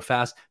floor, go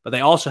fast. But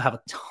they also have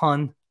a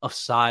ton of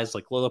size.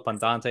 Like Lola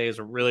Pandante is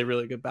a really,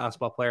 really good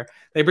basketball player.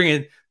 They bring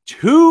in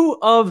 2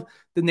 of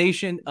the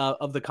nation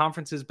of the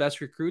conference's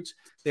best recruits.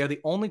 They are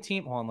the only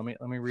team. Hold on,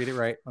 let me read it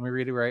right.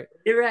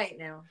 You're right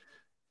now.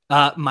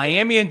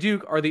 Miami and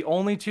Duke are the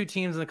only 2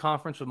 teams in the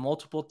conference with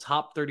multiple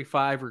top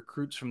 35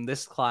 recruits from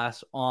this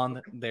class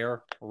on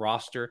their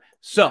roster.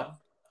 So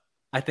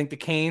I think the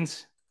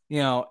Canes,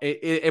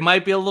 it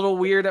might be a little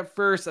weird at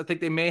first. I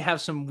think they may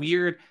have some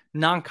weird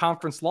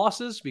non-conference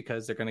losses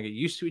because they're going to get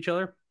used to each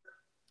other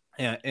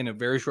in a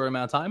very short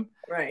amount of time.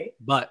 Right.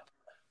 But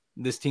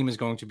this team is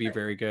going to be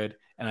very good,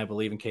 and I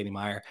believe in Katie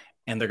Meyer,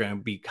 and they're going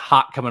to be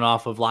hot coming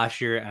off of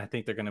last year, and I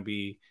think they're going to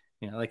be,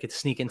 they could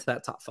sneak into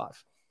that top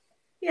 5.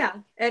 Yeah,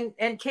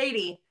 and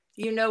Katie,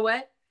 you know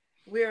what?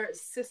 We're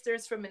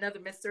sisters from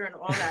another mister and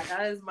all that.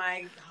 That is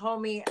my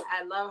homie.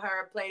 I love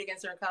her. Played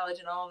against her in college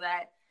and all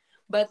that.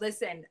 But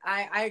listen,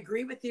 I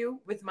agree with you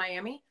with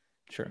Miami.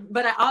 Sure.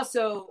 But I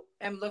also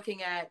am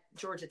looking at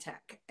Georgia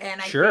Tech. And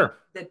I think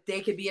that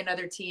they could be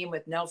another team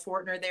with Nell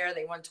Fortner there.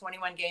 They won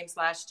 21 games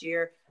last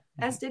year,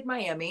 as did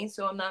Miami.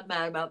 So I'm not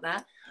mad about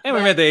that. And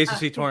we made the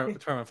ACC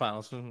tournament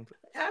finals.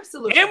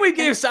 Absolutely. And we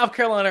gave South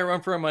Carolina a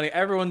run for our money.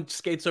 Everyone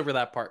skates over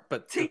that part.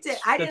 But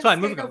I didn't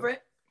skate over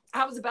it.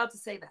 I was about to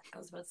say that.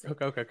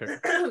 Okay.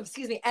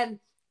 Excuse me. And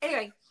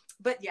anyway,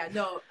 but yeah,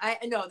 no, I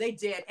know they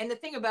did. And the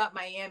thing about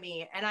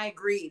Miami, and I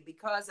agree,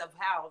 because of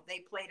how they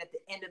played at the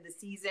end of the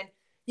season,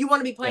 you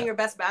want to be playing your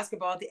best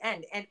basketball at the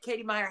end. And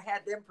Katie Meyer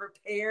had them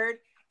prepared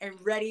and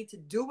ready to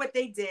do what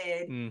they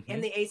did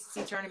in the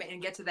ACC tournament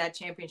and get to that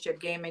championship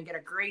game and get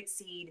a great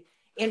seed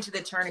into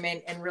the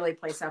tournament and really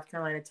play South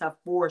Carolina tough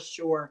for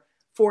sure.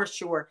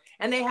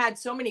 And they had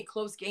so many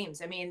close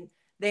games. I mean,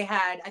 they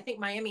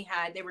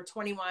were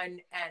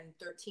 21-13,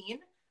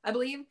 I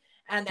believe.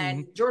 And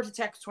then Georgia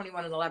Tech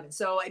 21-11.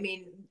 So, I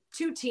mean,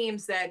 2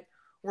 teams that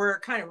were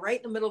kind of right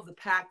in the middle of the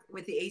pack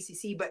with the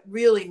ACC, but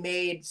really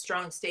made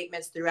strong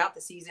statements throughout the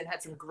season,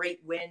 had some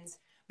great wins.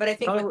 But I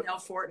think with Nell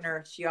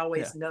Fortner, she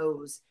always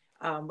knows,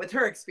 with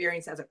her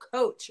experience as a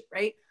coach,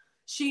 right?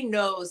 She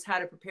knows how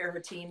to prepare her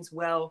teams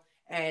well,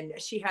 and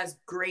she has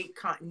great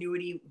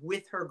continuity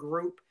with her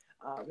group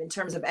in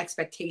terms of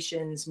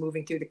expectations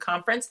moving through the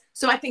conference.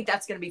 So I think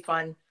that's going to be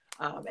fun.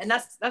 And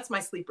that's my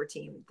sleeper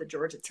team, the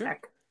Georgia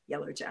Tech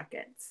Yellow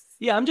Jackets.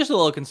 Yeah, I'm just a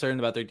little concerned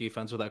about their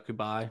defense without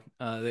Kubai.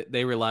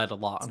 They relied a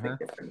lot on her.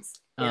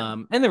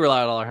 And they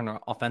relied a lot on her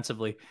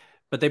offensively.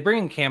 But they bring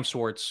in Cam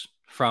Swartz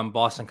from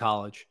Boston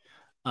College,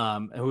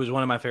 who was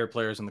one of my favorite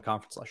players in the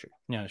conference last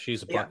year.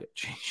 She's a bucket.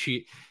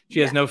 She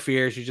has no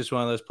fear. She's just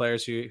one of those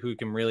players who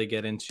can really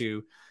get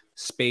into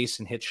space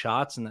and hit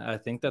shots. And I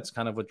think that's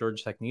kind of what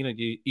Georgia Tech needed.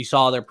 You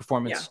saw their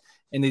performance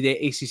in the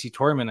ACC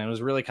tournament, and it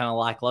was really kind of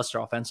lackluster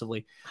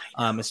offensively,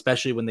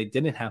 especially when they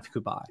didn't have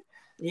Kubai.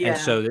 And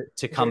so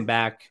to come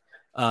back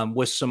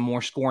with some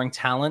more scoring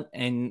talent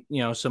and,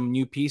 some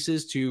new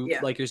pieces to,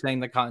 like you're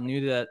saying, the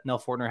continuity that Nell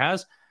Fortner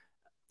has,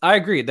 I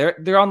agree.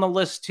 They're on the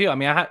list too. I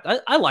mean,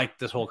 I like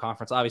this whole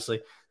conference.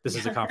 Obviously, this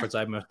is a conference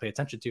I most pay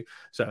attention to.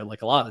 So I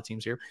like a lot of the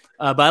teams here.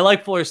 But I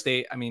like Florida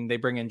State. I mean, they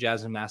bring in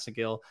Jasmine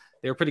Massagill.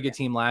 They were a pretty good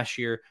team last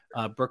year.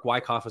 Brooke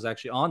Wyckoff was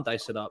actually on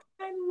Dice It Up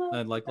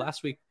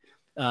last week.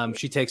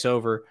 She takes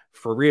over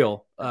for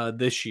real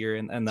this year,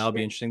 and that'll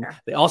be interesting.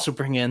 They also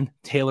bring in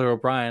Taylor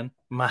O'Brien,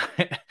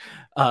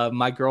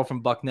 my girl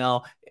from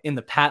Bucknell, in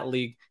the Pat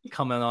League,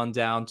 coming on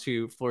down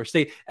to Florida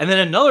State. And then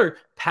another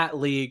Pat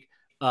League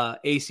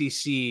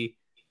ACC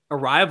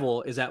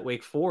arrival is at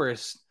Wake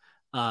Forest.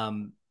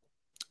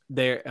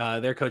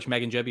 Their coach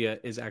Megan Jebbia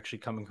is actually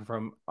coming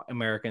from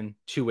American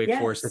to Wake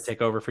Forest to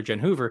take over for Jen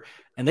Hoover,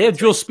 and they have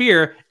Jewel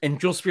Spear,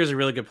 and Jewel Spear is a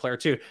really good player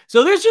too.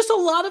 So there's just a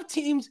lot of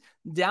teams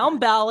down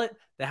ballot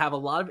that have a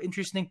lot of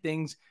interesting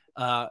things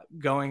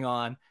going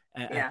on,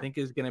 and I think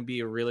is going to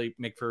be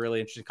make for a really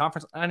interesting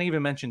conference. I didn't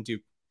even mention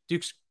Duke.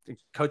 Duke's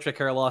coach by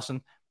Kara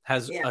Lawson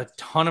has a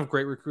ton of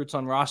great recruits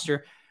on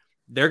roster.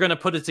 They're going to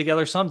put it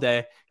together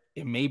someday.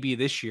 It may be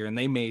this year, and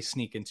they may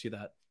sneak into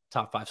that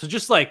top 5. So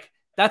just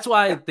that's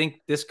why I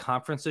think this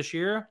conference this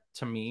year,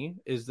 to me,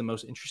 is the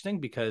most interesting,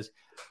 because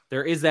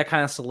there is that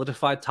kind of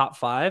solidified top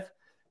 5,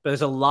 but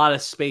there's a lot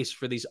of space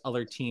for these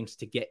other teams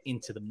to get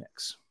into the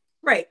mix.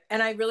 Right.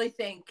 And I really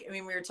think,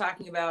 we were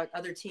talking about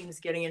other teams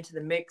getting into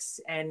the mix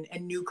and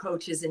new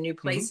coaches and new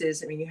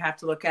places. I mean, you have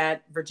to look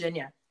at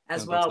Virginia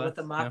as well with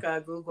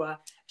Amaka Gugwa.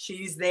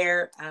 She's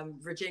there.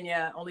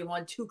 Virginia only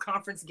won 2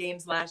 conference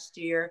games last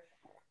year.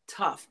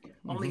 Tough.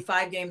 Only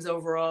 5 games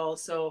overall.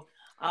 So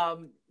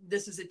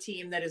this is a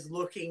team that is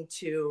looking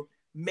to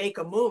make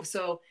a move.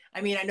 So,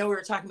 I mean, I know we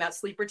were talking about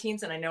sleeper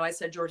teams, and I know I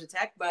said Georgia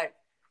Tech, but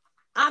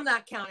I'm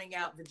not counting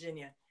out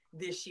Virginia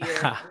this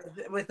year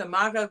with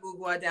Amaka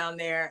Gugwa down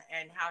there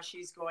and how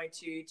she's going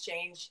to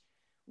change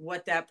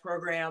what that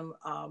program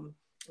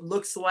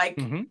looks like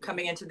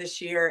coming into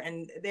this year.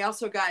 And they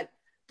also got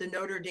the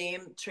Notre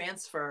Dame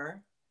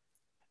transfer.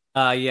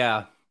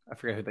 Yeah, I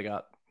forget who they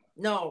got.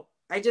 No,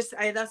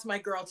 that's my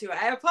girl too.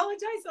 I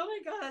apologize. Oh my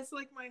God, that's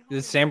like my.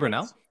 Is it Sam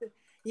Brunell?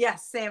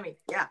 Yes, Sammy.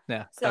 Yeah.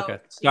 Yeah. So, okay.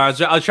 I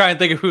was trying to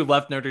think of who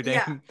left Notre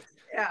Dame.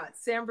 Yeah,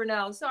 Sam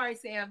Brunell. Sorry,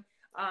 Sam.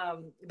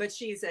 But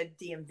she's a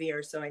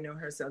DMVer, so I know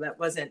her. So that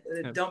wasn't.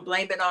 Don't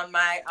blame it on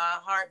my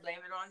heart. Blame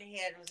it on the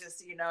head. It was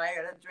just, I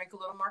gotta drink a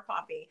little more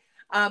coffee.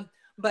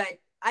 But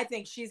I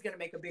think she's going to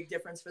make a big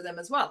difference for them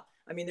as well.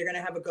 I mean, they're going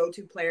to have a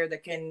go-to player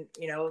that can,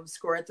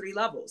 score at 3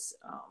 levels.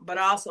 But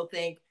I also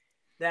think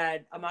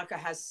that Amaka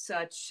has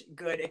such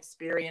good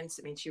experience.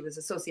 I mean, she was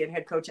associate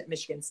head coach at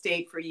Michigan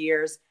State for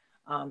years,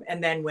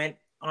 and then went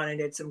on and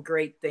did some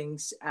great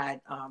things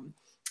at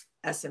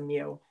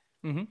SMU.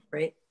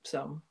 Right.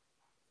 So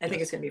I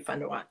think it's going to be fun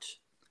to watch.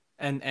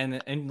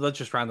 And let's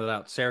just round it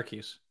out.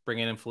 Syracuse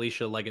bringing in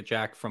Felicia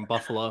Leggett-Jack from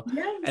Buffalo,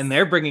 and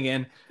they're bringing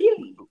in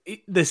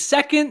the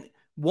second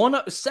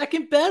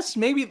best,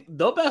 maybe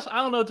the best. I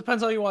don't know. It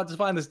depends how you want to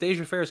define this.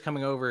 Deja Fair is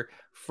coming over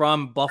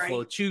from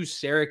Buffalo to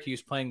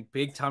Syracuse, playing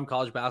big time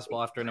college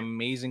basketball after an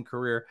amazing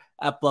career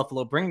at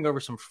Buffalo, bringing over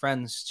some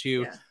friends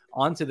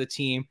onto the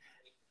team.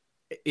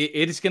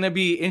 It is going to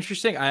be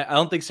interesting. I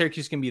don't think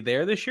Syracuse can be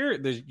there this year.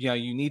 There's,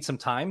 you need some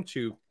time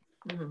to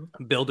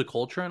build a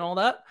culture and all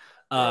that.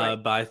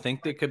 But I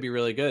think that could be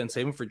really good. And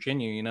same with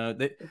Virginia,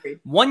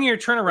 1 year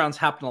turnarounds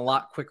happen a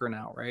lot quicker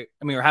now, right?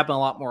 I mean, or happen a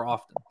lot more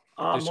often.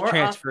 There's more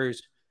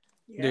transfers.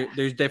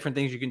 There's different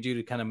things you can do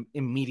to kind of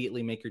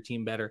immediately make your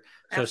team better.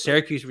 So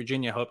Syracuse,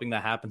 Virginia, hoping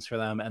that happens for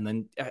them. And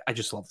then I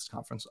just love this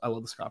conference. I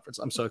love this conference.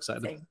 I'm so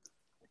excited.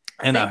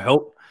 And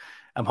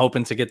I'm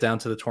hoping to get down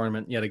to the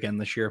tournament yet again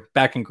this year,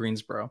 back in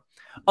Greensboro.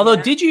 Although,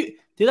 did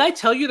I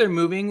tell you they're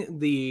moving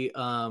the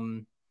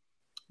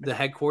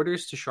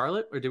headquarters to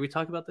Charlotte, or did we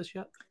talk about this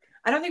yet?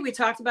 I don't think we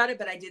talked about it,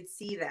 but I did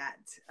see that.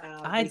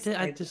 I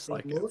just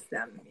like moved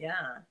them.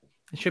 Yeah.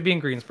 It should be in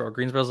Greensboro.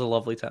 Greensboro's a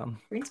lovely town.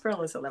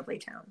 Greensboro is a lovely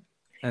town.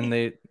 And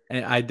they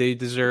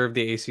deserve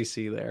the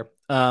ACC there.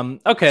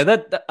 Okay,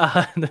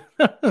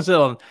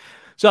 so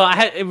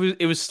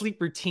it was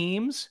sleeper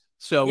teams.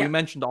 So we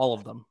mentioned all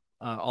of them,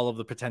 all of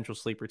the potential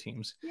sleeper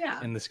teams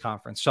in this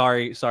conference.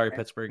 Sorry,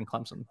 Pittsburgh and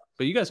Clemson,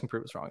 but you guys can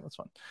prove us wrong. That's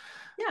fun.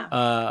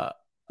 Yeah.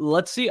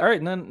 Let's see. All right,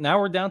 and then now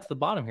we're down to the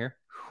bottom here.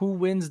 Who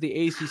wins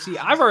the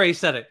ACC? I've already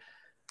said it.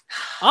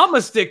 I'm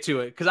gonna stick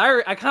to it because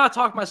I kind of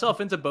talked myself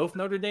into both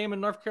Notre Dame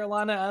and North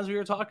Carolina as we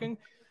were talking,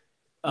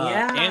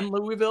 and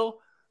Louisville.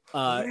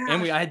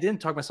 And I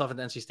didn't talk myself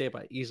into NC State,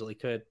 but I easily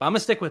could. But I'm gonna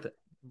stick with it.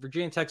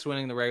 Virginia Tech's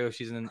winning the regular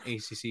season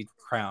ACC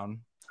crown.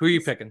 Who are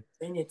you picking?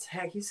 Virginia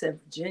Tech. You said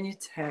Virginia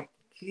Tech.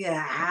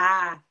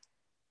 Yeah.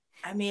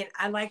 I mean,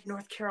 I like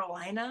North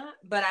Carolina,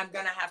 but I'm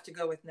gonna have to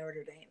go with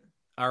Notre Dame.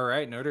 All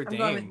right, Notre Dame. I'm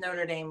going with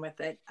Notre Dame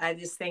with it. I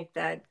just think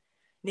that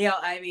Neil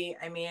Ivey,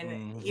 I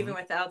mean, even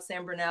without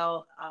Sam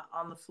Brunell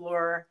on the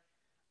floor,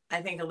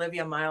 I think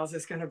Olivia Miles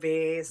is going to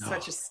be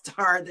such a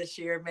star this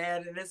year,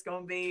 man. And it's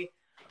going to be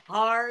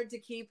hard to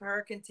keep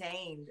her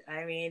contained.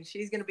 I mean,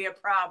 she's going to be a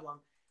problem,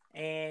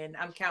 and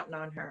I'm counting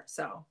on her.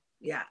 So,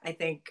 yeah, I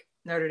think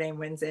Notre Dame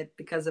wins it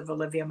because of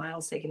Olivia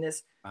Miles taking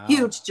this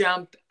huge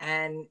jump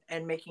and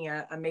making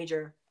a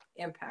major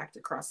impact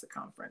across the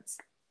conference.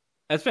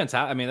 That's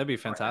fantastic. I mean, that'd be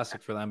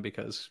fantastic for them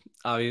because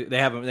they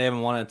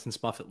haven't won it since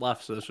Buffett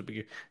left. So this would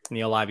be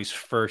Neil Ivey's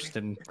first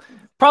and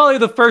probably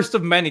the first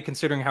of many,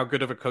 considering how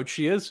good of a coach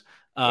she is.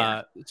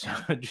 So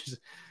just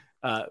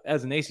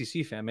as an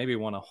ACC fan, maybe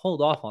want to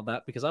hold off on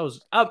that because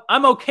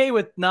I'm okay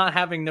with not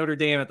having Notre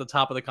Dame at the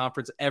top of the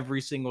conference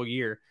every single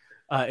year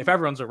if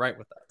everyone's all right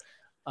with that.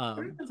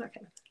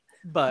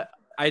 But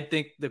I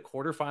think the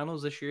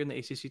quarterfinals this year in the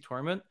ACC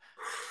tournament,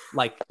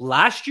 like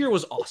last year,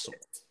 was awesome.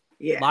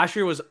 Yeah. Last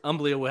year was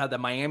unbelievable. We had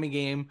that Miami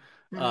game,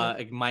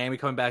 Miami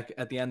coming back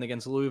at the end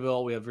against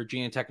Louisville. We have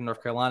Virginia Tech and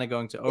North Carolina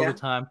going to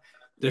overtime.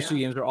 Those 2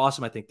 games are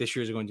awesome. I think this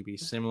year is going to be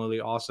similarly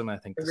awesome. I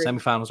think the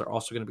semifinals are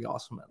also going to be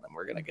awesome. And then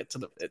we're going to get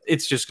to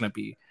it's just going to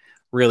be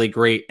really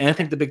great. And I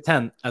think the Big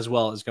Ten as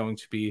well is going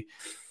to be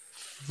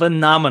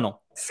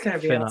phenomenal. It's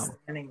going to be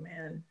outstanding,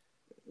 man.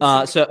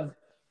 So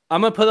I'm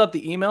going to put up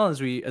the email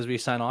as we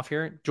sign off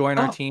here. Join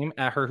our team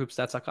at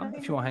herhoopstats.com.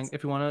 If you want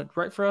to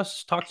write for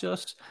us, talk to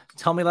us,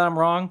 tell me that I'm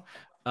wrong.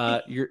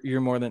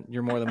 You're more than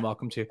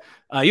welcome to.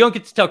 You don't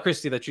get to tell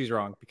Christy that she's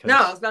wrong because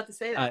I was about to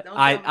say that.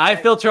 I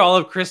filter all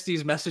of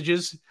Christy's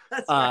messages.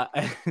 That's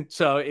right.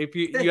 So if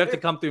you have to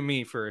come through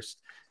me first,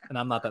 and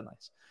I'm not that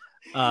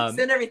nice.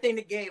 Send everything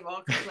to Gabe.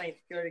 All complaints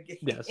go to Gabe.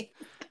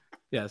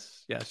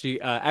 Yes. She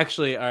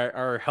actually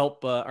our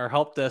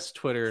help desk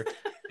Twitter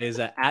is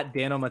at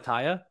Dano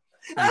Mataya.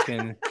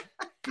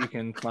 you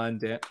can find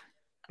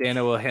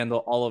Dana will handle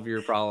all of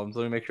your problems.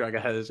 Let me make sure I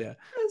got his. Yeah,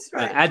 that's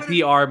right. At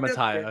Dr.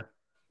 Mattia.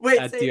 Wait,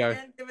 at say Dr.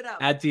 again. Give it up.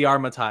 At Dr.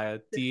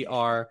 Mattia.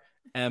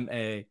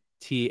 DRMATAYA.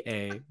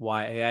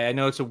 I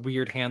know it's a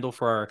weird handle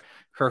for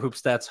her Hoop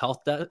Stats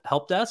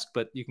help desk,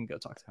 but you can go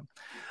talk to him.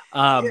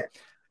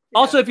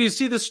 Also, if you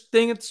see this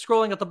thing it's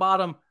scrolling at the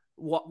bottom,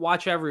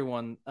 watch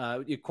everyone.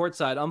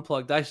 Courtside,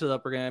 Unplugged, Dice It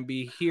Up. We're going to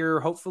be here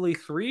hopefully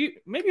 3,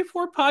 maybe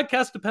 4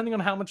 podcasts, depending on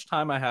how much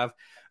time I have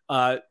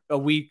a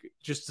week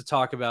just to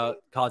talk about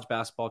college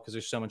basketball because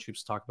there's so much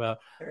hoops to talk about.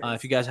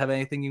 If you guys have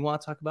anything you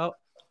want to talk about,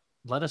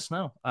 let us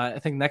know. I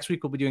think next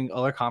week we'll be doing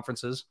other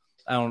conferences.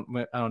 I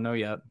don't know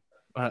yet.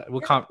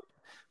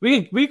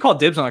 We call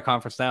dibs on a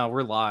conference now.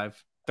 We're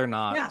live. They're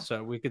not,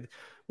 so we could.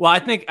 Well, I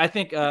think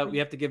we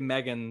have to give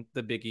Megan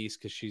the Big East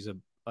because she's a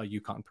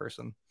UConn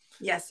person.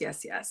 Yes.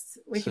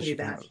 We can do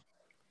that.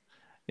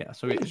 Yeah,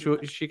 so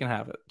she can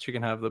have it. She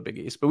can have the Big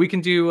East, but we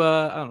can do.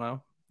 I don't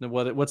know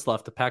what's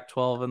left. The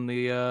Pac-12 and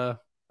the.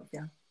 Who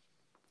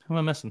am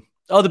I missing?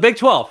 Oh, the Big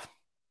 12.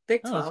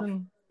 Big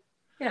 12.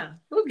 Yeah,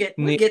 we'll get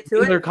to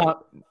it.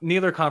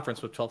 Neither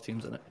conference with 12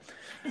 teams in it.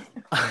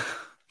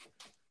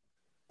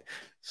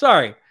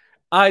 Sorry,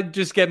 I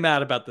just get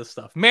mad about this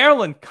stuff.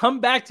 Maryland, come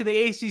back to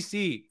the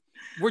ACC.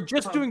 We're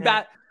just doing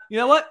that. You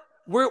know what?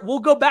 We'll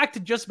go back to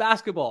just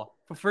basketball.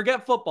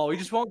 Forget football. We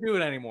just won't do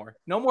it anymore.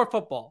 No more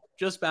football.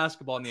 Just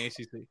basketball in the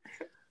ACC.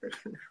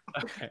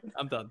 Okay,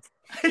 I'm done.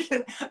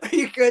 Are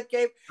you good,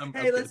 Gabe?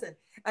 Hey, listen.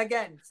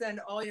 Again,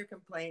 send all your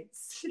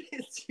complaints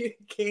to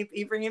Gabe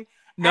Ibrahim.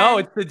 No,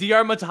 it's the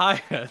Dr.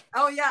 Mattia.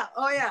 Oh yeah.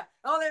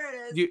 Oh, there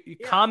it is. You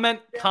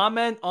comment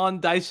on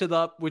Dice It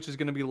Up, which is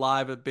going to be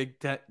live at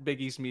Big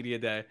East Media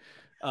Day.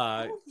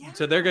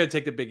 So they're going to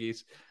take the Big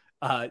East.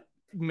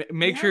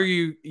 Make sure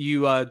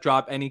you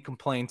drop any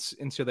complaints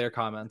into their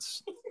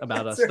comments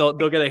about us. Right.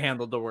 They'll get it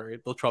handled. Don't worry.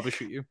 They'll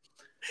troubleshoot you.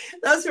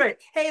 That's right.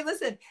 Hey,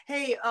 listen.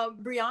 Hey,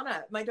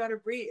 Brianna, my daughter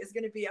Bree is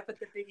going to be up at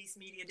the Big East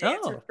Media Day.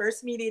 It's her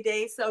first media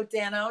day. So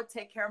Dano,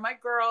 take care of my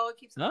girl.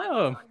 Keep some eye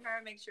on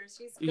her. Make sure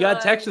she's good. You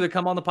got to text her to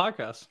come on the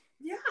podcast.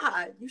 Yeah,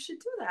 you should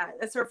do that.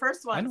 It's her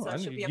first one. I know.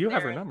 She'll be up there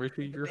have her number.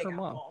 You're her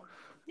mom.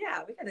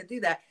 Yeah, we got to do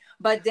that.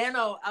 But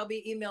Dano, I'll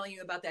be emailing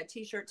you about that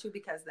T-shirt too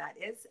because that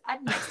is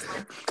a next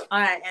one.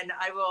 And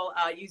I will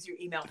use your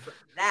email for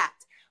that.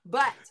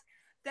 But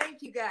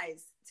thank you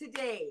guys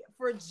today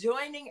for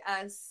joining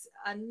us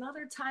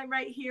another time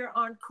right here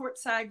on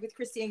Courtside with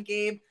Christy and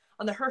Gabe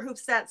on the Her Hoop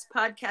Stats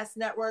Podcast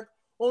Network.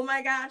 Oh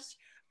my gosh,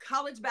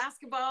 college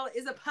basketball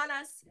is upon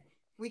us.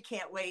 We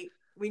can't wait.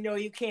 We know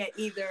you can't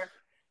either.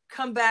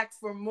 Come back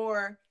for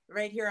more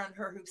right here on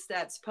Her Hoop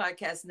Stats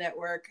Podcast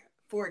Network.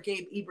 For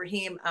Gabe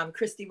Ibrahim, I'm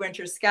Christy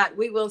Winter-Scott.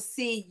 We will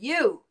see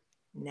you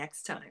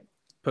next time.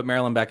 Put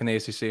Maryland back in the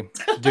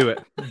ACC. Do it.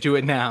 Do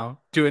it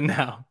now. Do it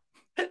now.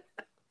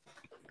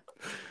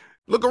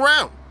 Look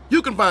around.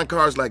 You can find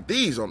cars like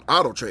these on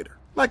AutoTrader,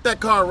 like that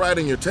car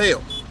riding your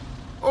tail.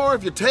 Or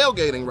if you're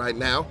tailgating right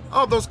now,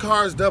 all those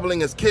cars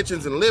doubling as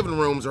kitchens and living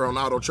rooms are on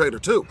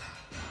AutoTrader too.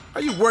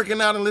 Are you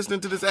working out and listening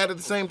to this ad at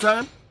the same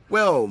time?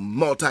 Well,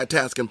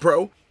 multitasking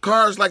pro,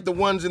 cars like the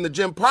ones in the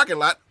gym parking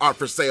lot are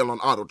for sale on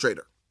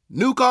AutoTrader.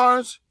 New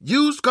cars,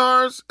 used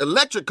cars,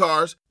 electric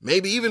cars,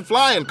 maybe even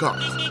flying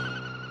cars.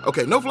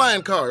 Okay, no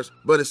flying cars,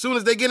 but as soon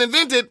as they get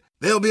invented,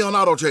 they'll be on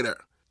AutoTrader.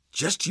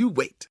 Just you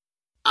wait.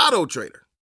 AutoTrader.